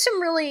there's been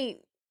some really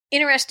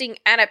interesting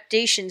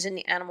adaptations in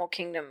the animal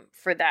kingdom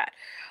for that.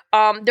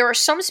 There are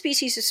some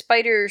species of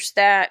spiders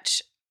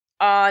that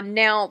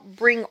now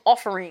bring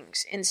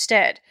offerings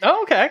instead.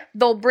 Oh, okay.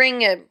 They'll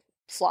bring a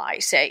fly,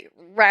 say,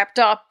 wrapped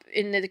up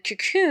in the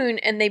cocoon,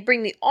 and they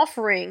bring the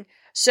offering.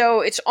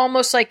 So it's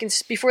almost like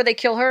before they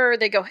kill her,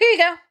 they go, "Here you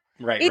go,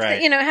 Right, eat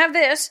right. have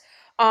this."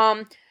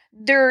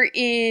 There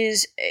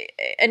is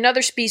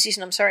another species,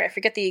 and I'm sorry, I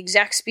forget the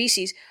exact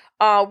species,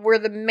 where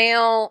the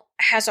male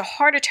has a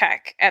heart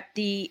attack at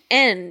the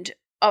end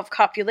of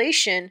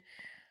copulation,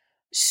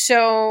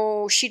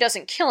 so she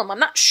doesn't kill him. I'm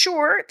not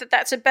sure that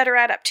that's a better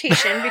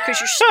adaptation because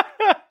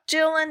you're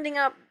still ending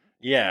up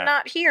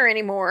not here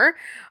anymore.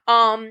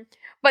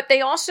 But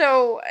they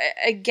also,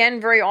 again,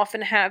 very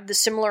often have the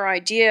similar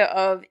idea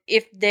of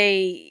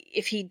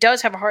if he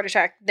does have a heart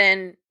attack,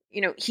 then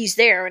he's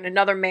there, and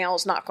another male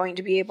is not going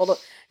to be able to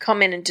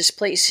come in and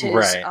displace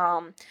his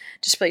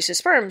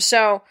sperm.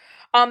 So,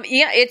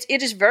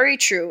 it is very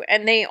true,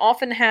 and they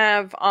often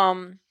have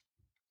some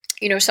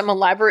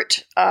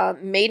elaborate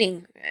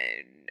mating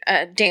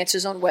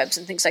dances on webs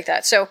and things like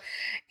that. So,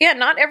 yeah,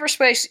 not every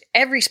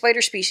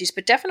spider species,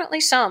 but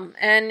definitely some.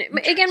 And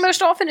again,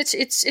 most often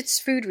it's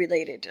food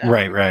related.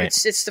 Right.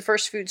 It's the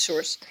first food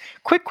source.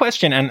 Quick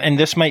question, and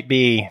this might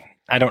be,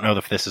 I don't know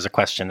if this is a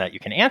question that you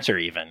can answer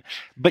even,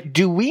 but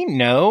do we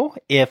know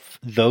if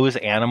those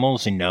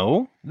animals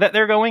know that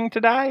they're going to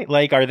die?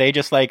 Like, are they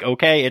just like,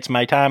 okay, it's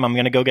my time, I'm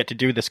going to go get to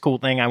do this cool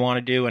thing I want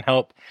to do and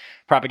help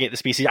propagate the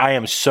species? I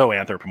am so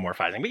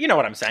anthropomorphizing, but you know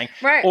what I'm saying.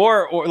 Right.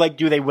 Or like,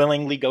 do they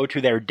willingly go to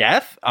their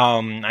death?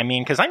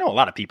 Because I know a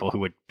lot of people who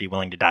would be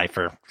willing to die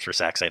for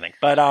sex, I think.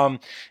 But,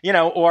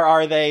 or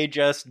are they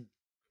just,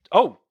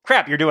 oh,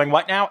 crap, you're doing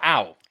what now?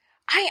 Ow.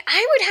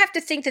 I would have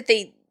to think that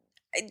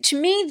to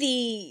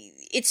me,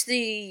 it's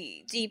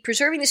the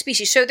preserving the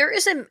species. So there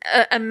is a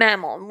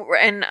mammal,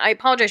 and I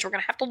apologize, we're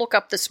going to have to look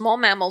up the small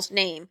mammal's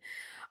name,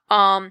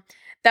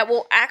 that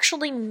will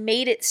actually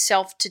mate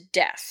itself to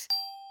death.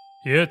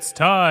 It's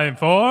time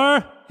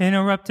for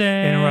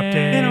interrupting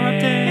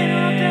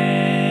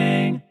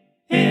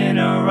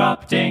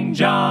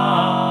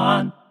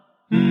John.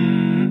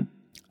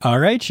 All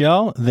right,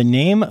 y'all. The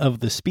name of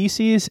the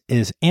species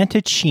is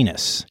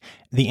Antechinus.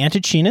 The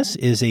Antechinus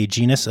is a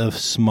genus of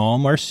small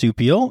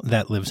marsupial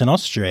that lives in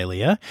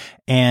Australia,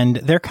 and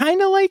they're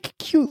kind of like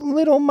cute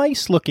little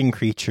mice-looking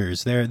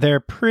creatures. They're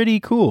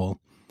pretty cool.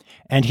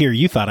 And here,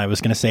 you thought I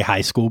was going to say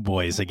high school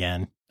boys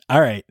again.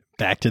 All right,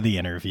 back to the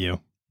interview.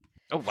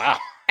 Oh, wow.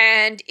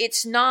 And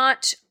it's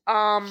not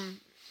an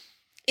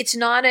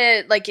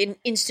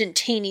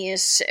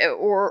instantaneous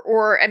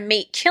or a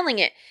mate killing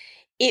it.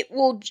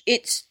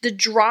 The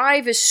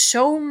drive is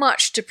so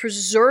much to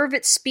preserve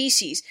its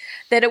species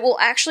that it will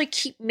actually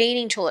keep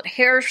mating till its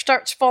hair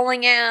starts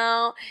falling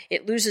out,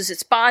 it loses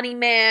its body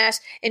mass,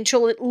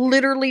 until it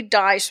literally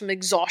dies from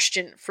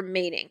exhaustion from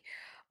mating.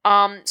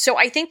 So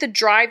I think the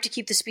drive to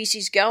keep the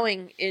species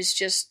going is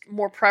just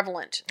more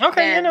prevalent.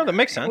 Okay, that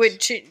makes sense.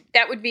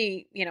 That would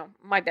be,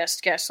 my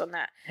best guess on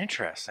that.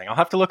 Interesting. I'll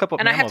have to look up what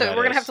and mammal that is.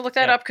 We're gonna have to look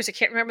that up because I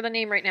can't remember the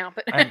name right now.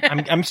 But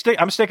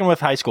I'm sticking with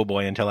high school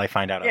boy until I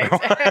find out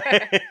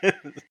otherwise.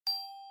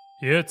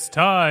 It's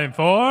time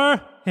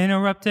for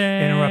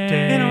interrupting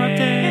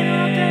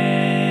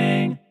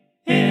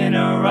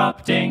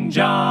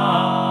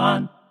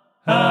John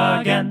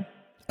again.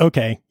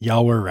 Okay,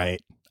 y'all were right.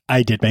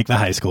 I did make the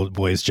high school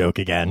boys joke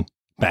again.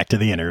 Back to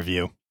the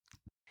interview.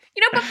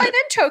 But by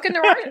that token,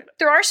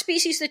 there are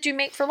species that do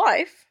mate for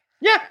life.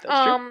 Yeah, that's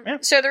true. Yeah.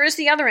 So there is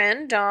the other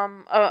end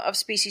of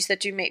species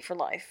that do mate for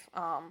life.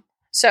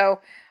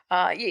 So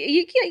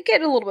you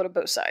get a little bit of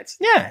both sides.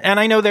 Yeah, and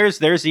I know there's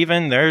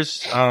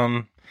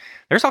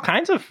all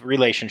kinds of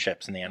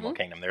relationships in the animal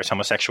kingdom. There's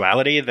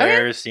homosexuality.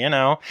 There's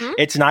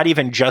it's not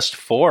even just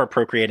for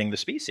procreating the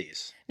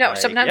species. No,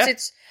 sometimes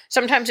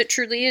it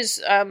truly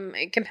is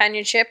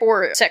companionship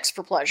or sex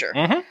for pleasure.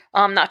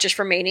 Not just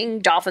for mating.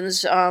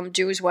 Dolphins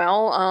do as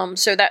well.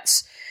 So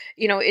that's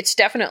it's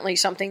definitely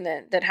something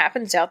that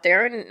happens out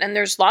there, and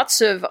there's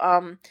lots of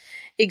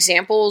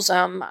examples.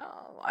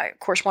 Of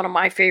course, one of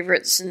my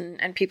favorites,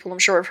 and people I'm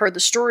sure have heard the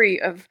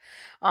story of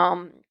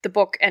the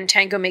book "And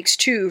Tango Makes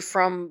Two"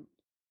 from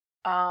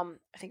I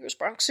think it was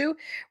Bronx Zoo,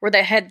 where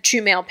they had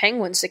two male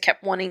penguins that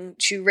kept wanting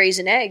to raise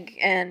an egg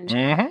and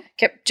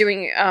kept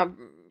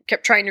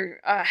trying to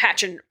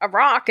hatch a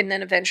rock, and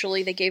then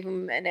eventually they gave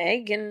them an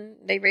egg and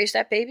they raised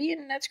that baby,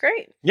 and that's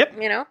great. Yep.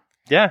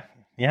 Yeah.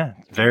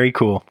 Very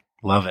cool.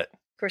 Love it.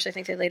 Of course, I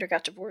think they later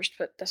got divorced,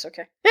 but that's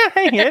okay. Yeah,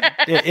 hey,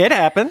 it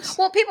happens.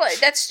 Well,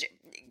 that's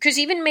because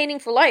even mating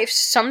for life,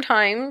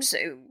 sometimes,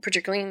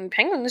 particularly in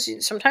penguins,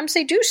 sometimes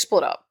they do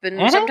split up,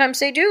 and sometimes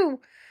they do,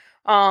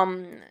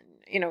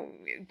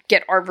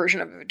 get our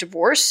version of a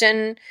divorce,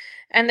 and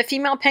the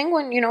female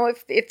penguin,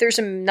 if there's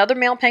another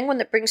male penguin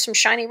that brings some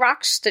shiny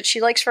rocks that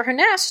she likes for her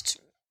nest,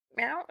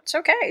 it's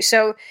okay.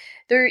 So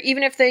they're,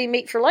 even if they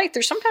mate for life,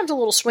 there's sometimes a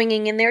little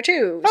swinging in there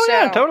too. Oh so,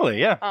 yeah, totally,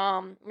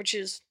 yeah.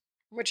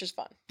 Which is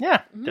fun.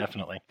 Yeah,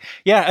 definitely.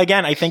 Yeah,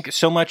 again, I think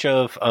so much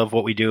of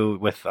what we do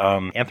with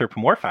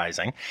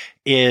anthropomorphizing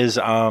is,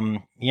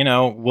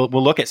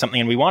 we'll look at something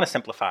and we want to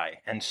simplify.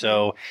 And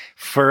so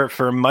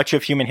for much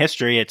of human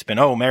history, it's been,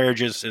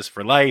 marriage is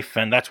for life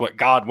and that's what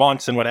God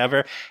wants and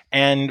whatever.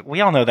 And we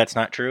all know that's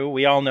not true.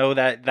 We all know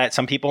that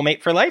some people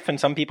mate for life and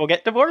some people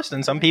get divorced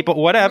and some people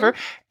whatever.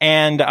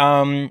 And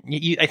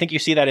I think you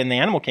see that in the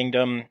animal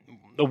kingdom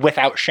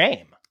without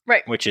shame.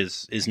 Right. Which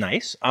is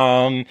nice.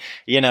 But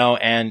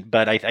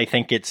I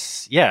think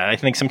I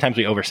think sometimes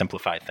we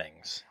oversimplify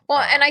things. Well,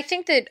 and I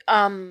think that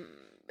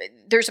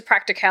there's a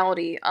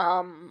practicality.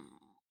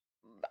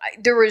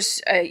 There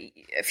was a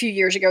few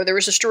years ago, there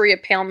was a story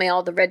of Pale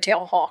Male, the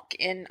red-tailed hawk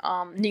in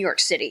New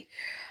York City.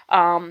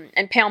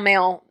 And Pale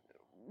Male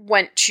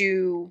went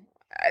to,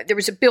 there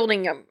was a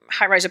building, a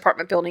high-rise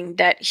apartment building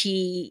that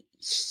he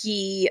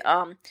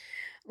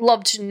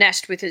loved to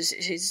nest with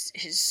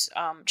his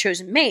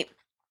chosen mate.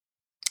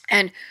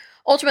 And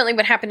ultimately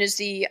what happened is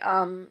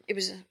it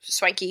was a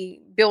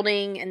swanky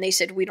building and they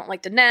said, we don't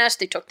like the nest.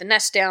 They took the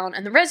nest down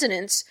and the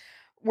residents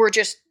were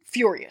just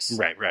furious.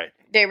 Right.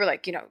 They were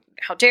like,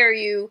 how dare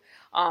you?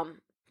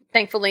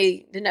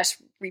 Thankfully the nest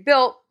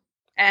rebuilt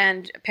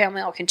and Pale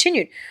Male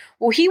continued.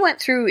 Well, he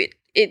went through it.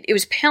 It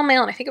was Pale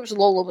Male, and I think it was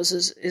Lola was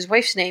his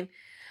wife's name,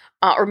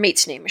 or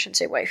mate's name. I shouldn't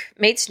say wife,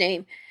 mate's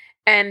name.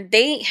 And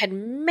they had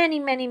many,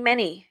 many,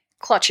 many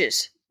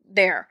clutches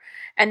there.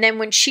 And then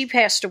when she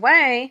passed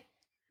away,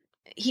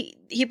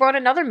 he brought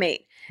another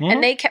mate,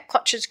 and they kept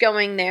clutches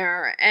going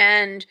there.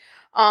 And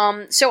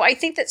so I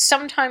think that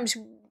sometimes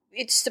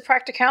it's the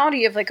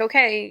practicality of like,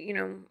 okay,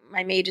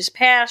 my mate is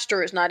passed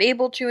or is not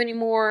able to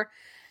anymore,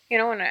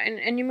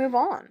 and you move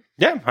on.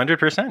 Yeah,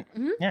 100%.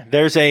 Yeah,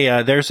 there's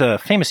a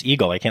famous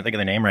eagle. I can't think of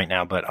the name right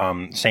now, but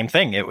same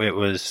thing. It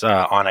was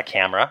on a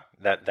camera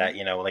that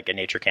like a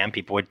nature cam.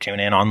 People would tune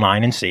in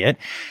online and see it,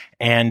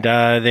 and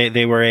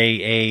they were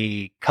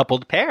a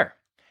coupled pair,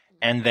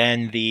 and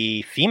then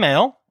the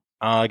female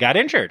got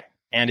injured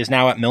and is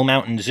now at Mill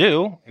Mountain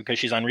Zoo because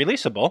she's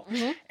unreleasable.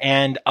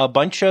 And a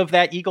bunch of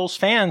that Eagles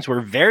fans were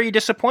very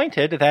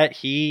disappointed that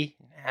he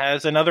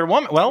has another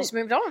woman. Well, he's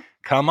moved on.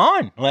 Come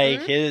on.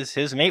 Like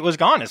his mate was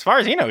gone. As far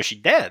as he knows, she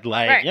dead.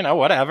 Like,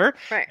 whatever.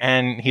 Right.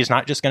 And he's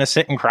not just going to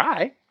sit and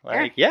cry.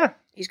 Like,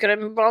 he's going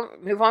to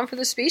move on for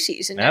the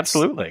species. And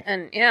absolutely.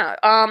 And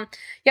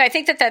I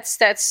think that's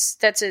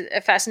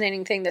a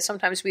fascinating thing that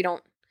sometimes we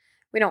don't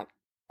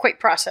quite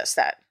process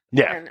that.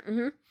 Yeah.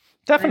 And,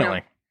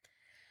 definitely.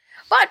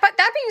 But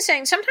that being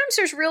said, sometimes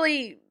there's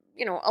really,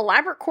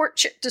 elaborate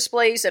courtship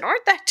displays that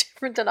aren't that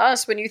different than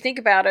us when you think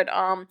about it.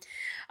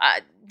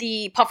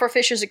 The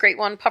pufferfish is a great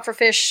one.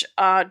 Pufferfish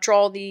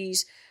draw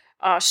these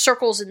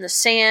circles in the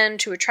sand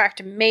to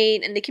attract a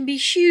mate, and they can be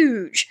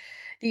huge.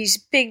 These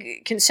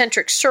big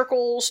concentric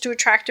circles to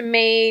attract a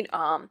mate.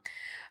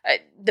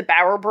 The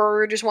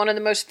bowerbird is one of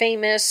the most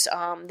famous.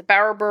 The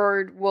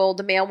bowerbird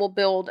the male will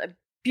build a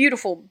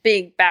beautiful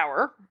big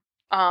bower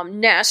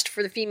nest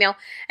for the female,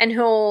 and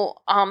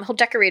he'll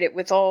decorate it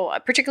with all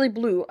particularly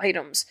blue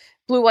items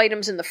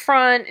in the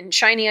front and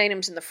shiny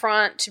items in the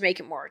front to make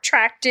it more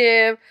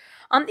attractive.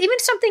 Even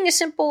something as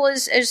simple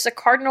as a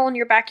cardinal in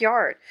your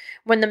backyard.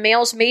 When the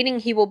male's mating,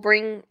 he will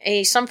bring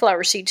a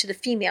sunflower seed to the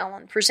female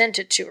and present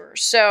it to her.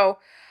 So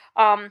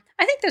I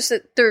think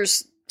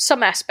there's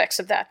some aspects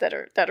of that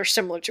are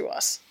similar to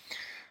us.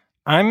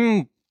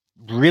 I'm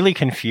really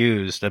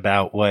confused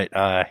about what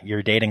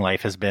your dating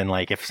life has been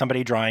like. If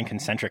somebody drawing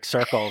concentric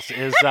circles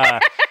is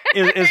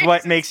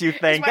what makes you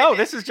think,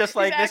 this is just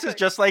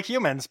like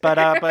humans. But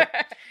I'm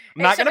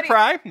not going to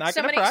pry.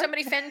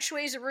 Somebody feng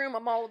shui's a room.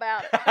 I'm all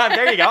about it.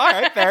 There you go. All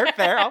right,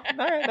 fair. All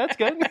right, that's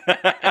good.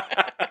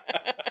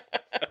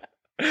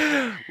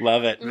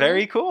 Love it.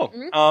 Very cool.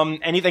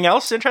 Anything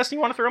else interesting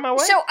you want to throw my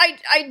way? So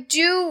I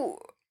do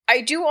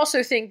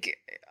also think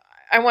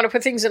I want to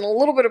put things in a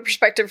little bit of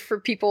perspective for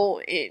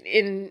people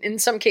in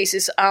some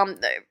cases.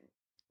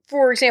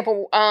 For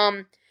example,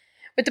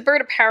 with the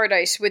bird of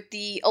paradise, with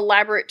the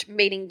elaborate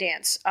mating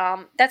dance,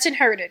 that's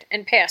inherited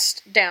and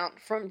passed down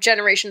from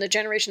generation to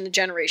generation to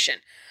generation.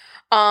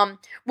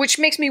 Which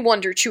makes me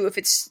wonder too if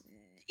it's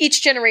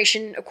each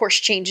generation, of course,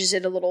 changes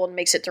it a little and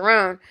makes it their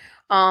own.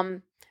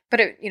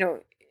 But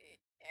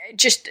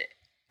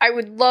I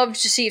would love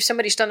to see if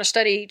somebody's done a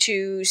study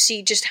to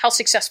see just how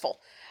successful,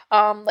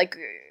 like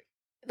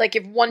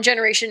if one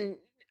generation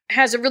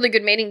has a really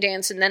good mating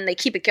dance and then they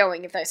keep it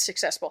going if that's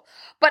successful.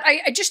 But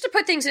I just to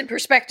put things in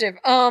perspective,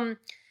 the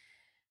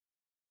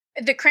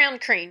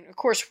crowned crane, of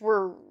course,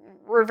 we're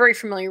very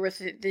familiar with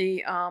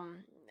the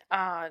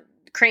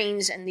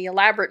cranes and the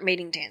elaborate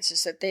mating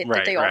dances that they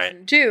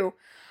often do.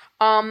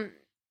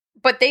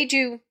 But they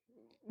do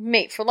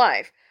mate for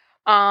life.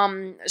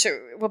 So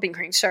whooping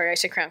cranes, sorry, I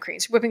said crowned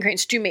cranes. Whooping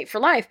cranes do mate for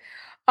life.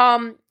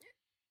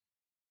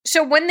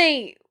 So when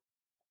they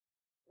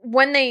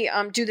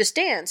do this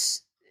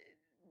dance,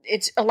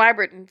 it's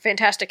elaborate and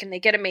fantastic, and they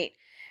get a mate.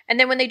 And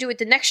then when they do it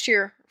the next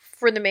year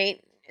for the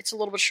mate, it's a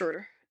little bit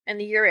shorter. And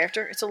the year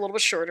after, it's a little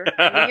bit shorter.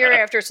 And the year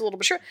after, it's a little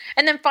bit shorter.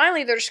 And then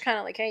finally, they're just kind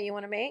of like, hey, you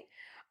want to mate?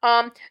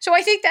 So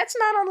I think that's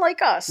not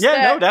unlike us.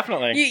 Yeah, no,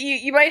 definitely.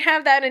 You might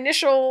have that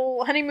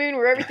initial honeymoon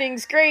where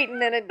everything's great,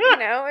 and then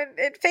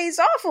it fades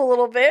off a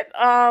little bit.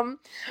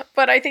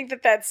 But I think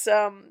that's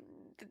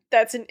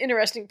an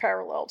interesting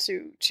parallel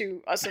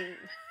to us. And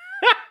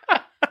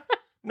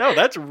no,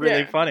 that's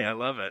really funny. I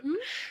love it. Mm-hmm.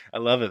 I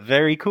love it.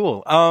 Very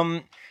cool.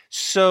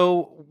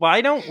 So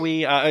why don't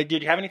we?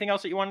 Did you have anything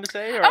else that you wanted to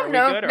say? Or are we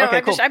good? No. Okay,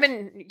 cool. I've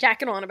been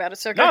yakking on about it.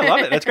 So no, I love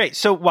it. That's great.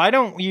 So why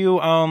don't you,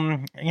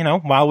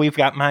 while we've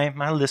got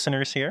my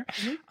listeners here,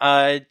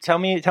 tell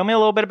me a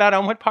little bit about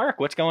Elmwood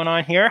Park. What's going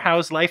on here?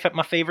 How's life at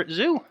my favorite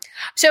zoo?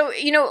 So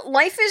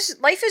life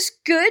is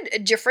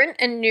good, different,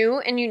 and new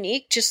and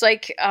unique, just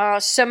like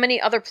so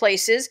many other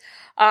places.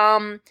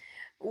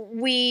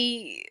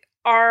 We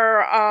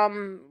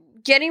are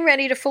getting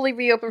ready to fully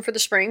reopen for the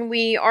spring.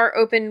 We are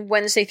open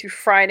Wednesday through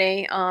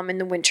Friday in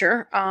the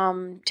winter,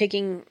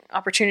 taking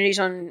opportunities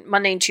on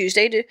Monday and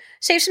Tuesday to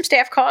save some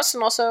staff costs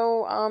and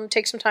also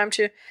take some time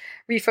to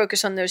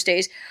refocus on those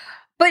days.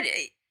 But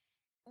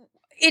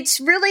it's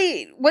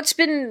really what's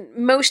been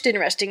most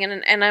interesting,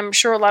 and I'm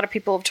sure a lot of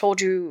people have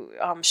told you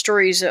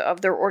stories of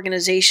their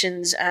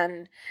organizations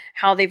and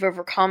how they've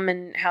overcome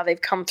and how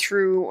they've come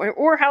through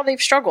or how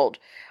they've struggled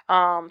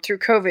through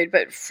COVID.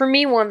 But for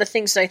me, one of the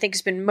things that I think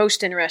has been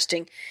most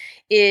interesting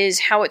is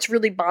how it's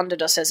really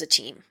bonded us as a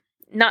team.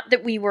 Not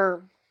that we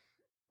were,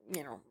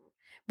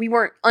 we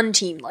weren't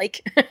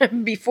unteam-like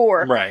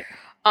before. Right.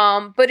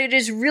 But it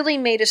has really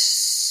made us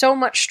so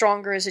much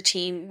stronger as a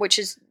team, which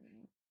has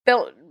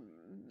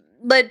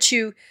led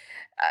to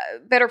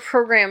better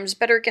programs,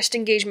 better guest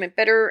engagement,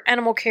 better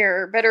animal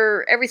care,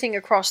 better everything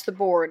across the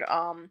board.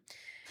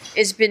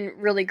 Has been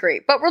really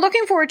great. But we're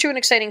looking forward to an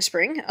exciting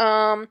spring.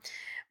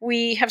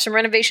 We have some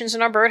renovations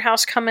in our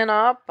birdhouse coming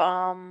up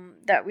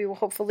that we will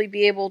hopefully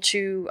be able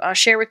to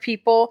share with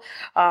people.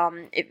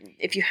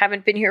 If you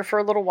haven't been here for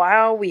a little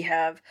while, we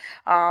have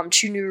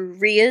 2 new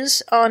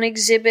rheas on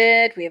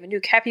exhibit. We have a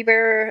new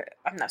capybara.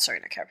 Not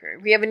capybara.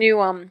 We have a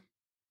new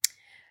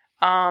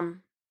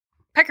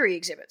peccary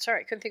exhibit. Sorry,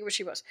 I couldn't think of what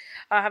she was.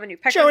 I have a new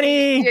peccary.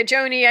 Joni! Yeah,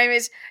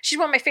 Joni. She's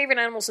one of my favorite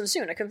animals in the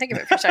zoo, and I couldn't think of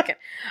it for a second.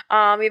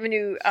 We have a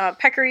new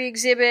peccary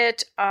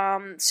exhibit.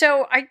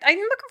 So I'm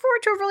looking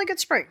forward to a really good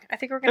spring. I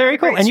think we're going to Very have a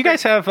cool. great And you spring.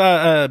 guys have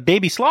a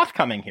baby sloth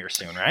coming here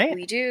soon, right?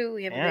 We do.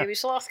 We have a baby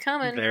sloth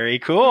coming. Very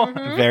cool.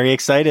 Mhm. Very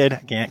excited.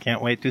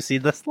 Can't wait to see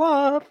the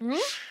sloth. Mhm.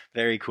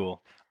 Very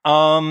cool.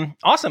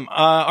 Awesome.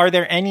 Are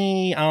there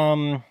any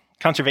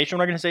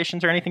conservation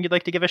organizations or anything you'd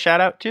like to give a shout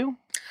out to?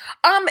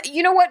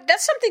 You know what?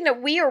 That's something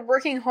that we are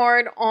working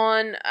hard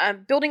on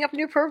building up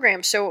new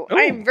programs. So Ooh.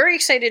 I am very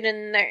excited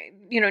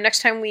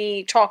next time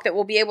we talk that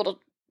we'll be able to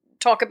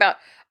talk about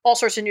all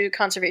sorts of new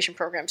conservation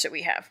programs that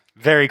we have.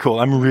 Very cool.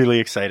 I'm really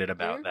excited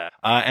about that.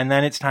 And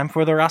then it's time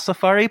for the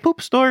Rossafari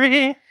poop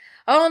story.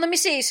 Oh, let me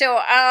see. So,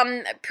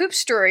 poop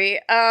story.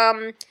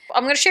 I'm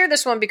going to share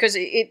this one because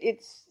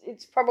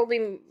it's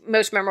probably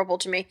most memorable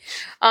to me.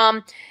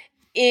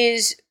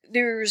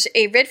 There's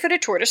a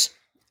red-footed tortoise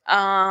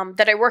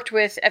that I worked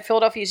with at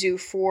Philadelphia Zoo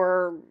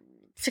for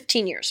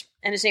 15 years,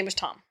 and his name was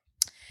Tom.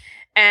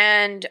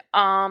 And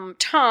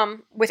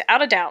Tom,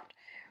 without a doubt,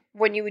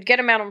 when you would get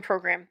him out on a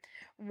program,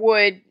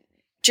 would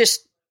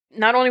just,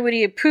 not only would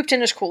he have pooped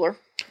in his cooler,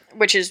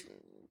 which is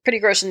pretty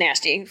gross and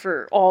nasty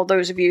for all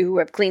those of you who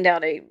have cleaned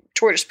out a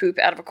tortoise poop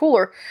out of a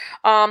cooler,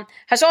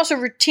 has also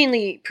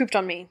routinely pooped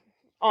on me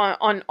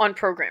on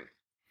program.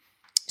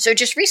 So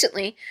just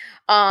recently,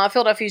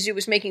 Philadelphia Zoo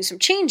was making some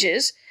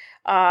changes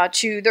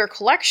to their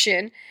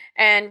collection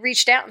and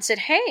reached out and said,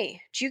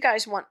 hey, do you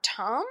guys want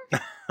Tom?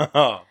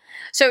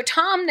 So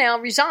Tom now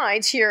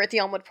resides here at the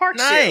Elmwood Park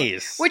Zoo,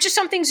 which is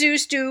something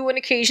zoos do on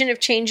occasion of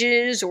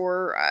changes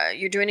or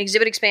you're doing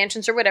exhibit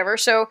expansions or whatever.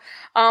 So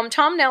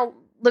Tom now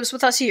lives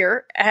with us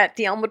here at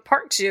the Elmwood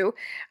Park Zoo.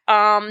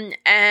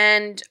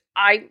 And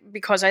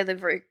because I live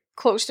very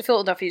close to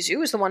Philadelphia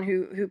Zoo, is the one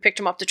who picked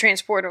him up to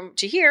transport him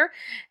to here,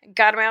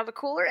 got him out of the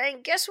cooler,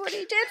 and guess what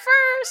he did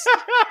first?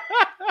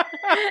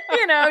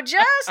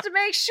 Just to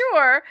make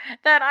sure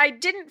that I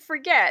didn't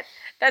forget.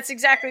 That's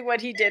exactly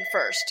what he did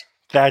first.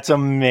 That's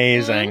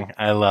amazing. Mm-hmm.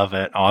 I love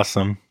it.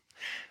 Awesome.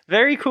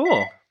 Very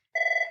cool.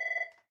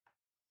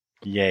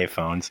 Yay,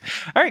 phones.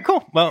 All right,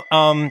 cool. Well,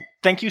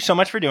 thank you so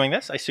much for doing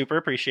this. I super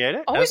appreciate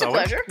it. Always a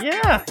pleasure.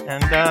 Yeah,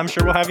 and I'm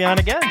sure we'll have you on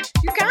again.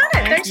 You got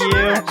it. Thanks so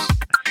much.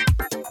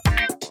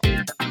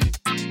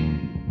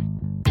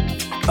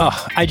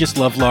 Oh, I just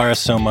love Laura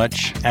so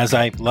much, as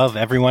I love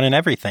everyone and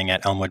everything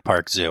at Elmwood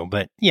Park Zoo,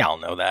 but y'all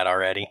know that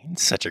already.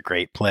 It's such a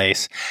great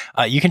place.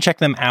 You can check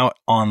them out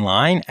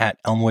online at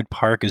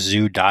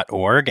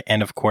elmwoodparkzoo.org,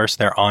 and of course,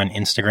 they're on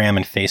Instagram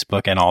and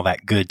Facebook and all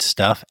that good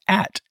stuff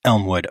at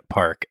Elmwood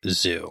Park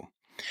Zoo.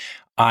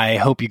 I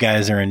hope you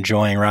guys are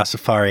enjoying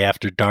Rossafari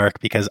After Dark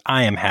because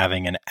I am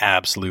having an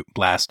absolute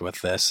blast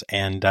with this.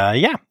 And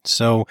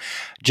so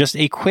just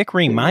a quick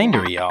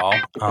reminder, y'all.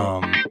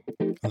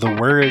 The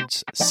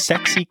words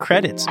sexy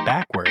credits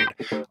backward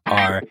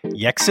are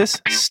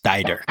Yexis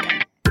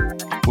Steiderk.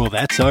 Well,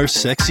 that's our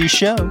sexy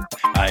show.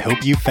 I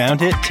hope you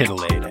found it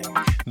titillating.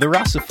 The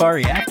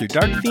Rossafari After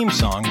Dark theme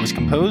song was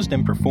composed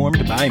and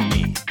performed by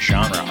me,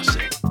 John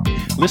Rossi.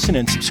 Listen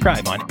and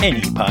subscribe on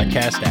any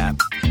podcast app.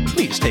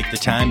 Please take the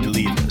time to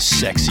leave a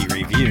sexy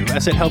review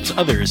as it helps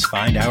others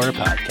find our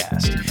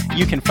podcast.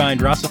 You can find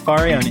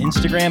Rossafari on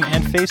Instagram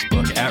and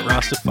Facebook at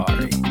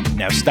Rossafari.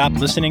 Now stop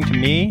listening to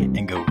me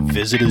and go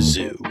visit a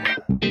zoo.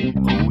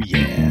 Oh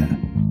yeah.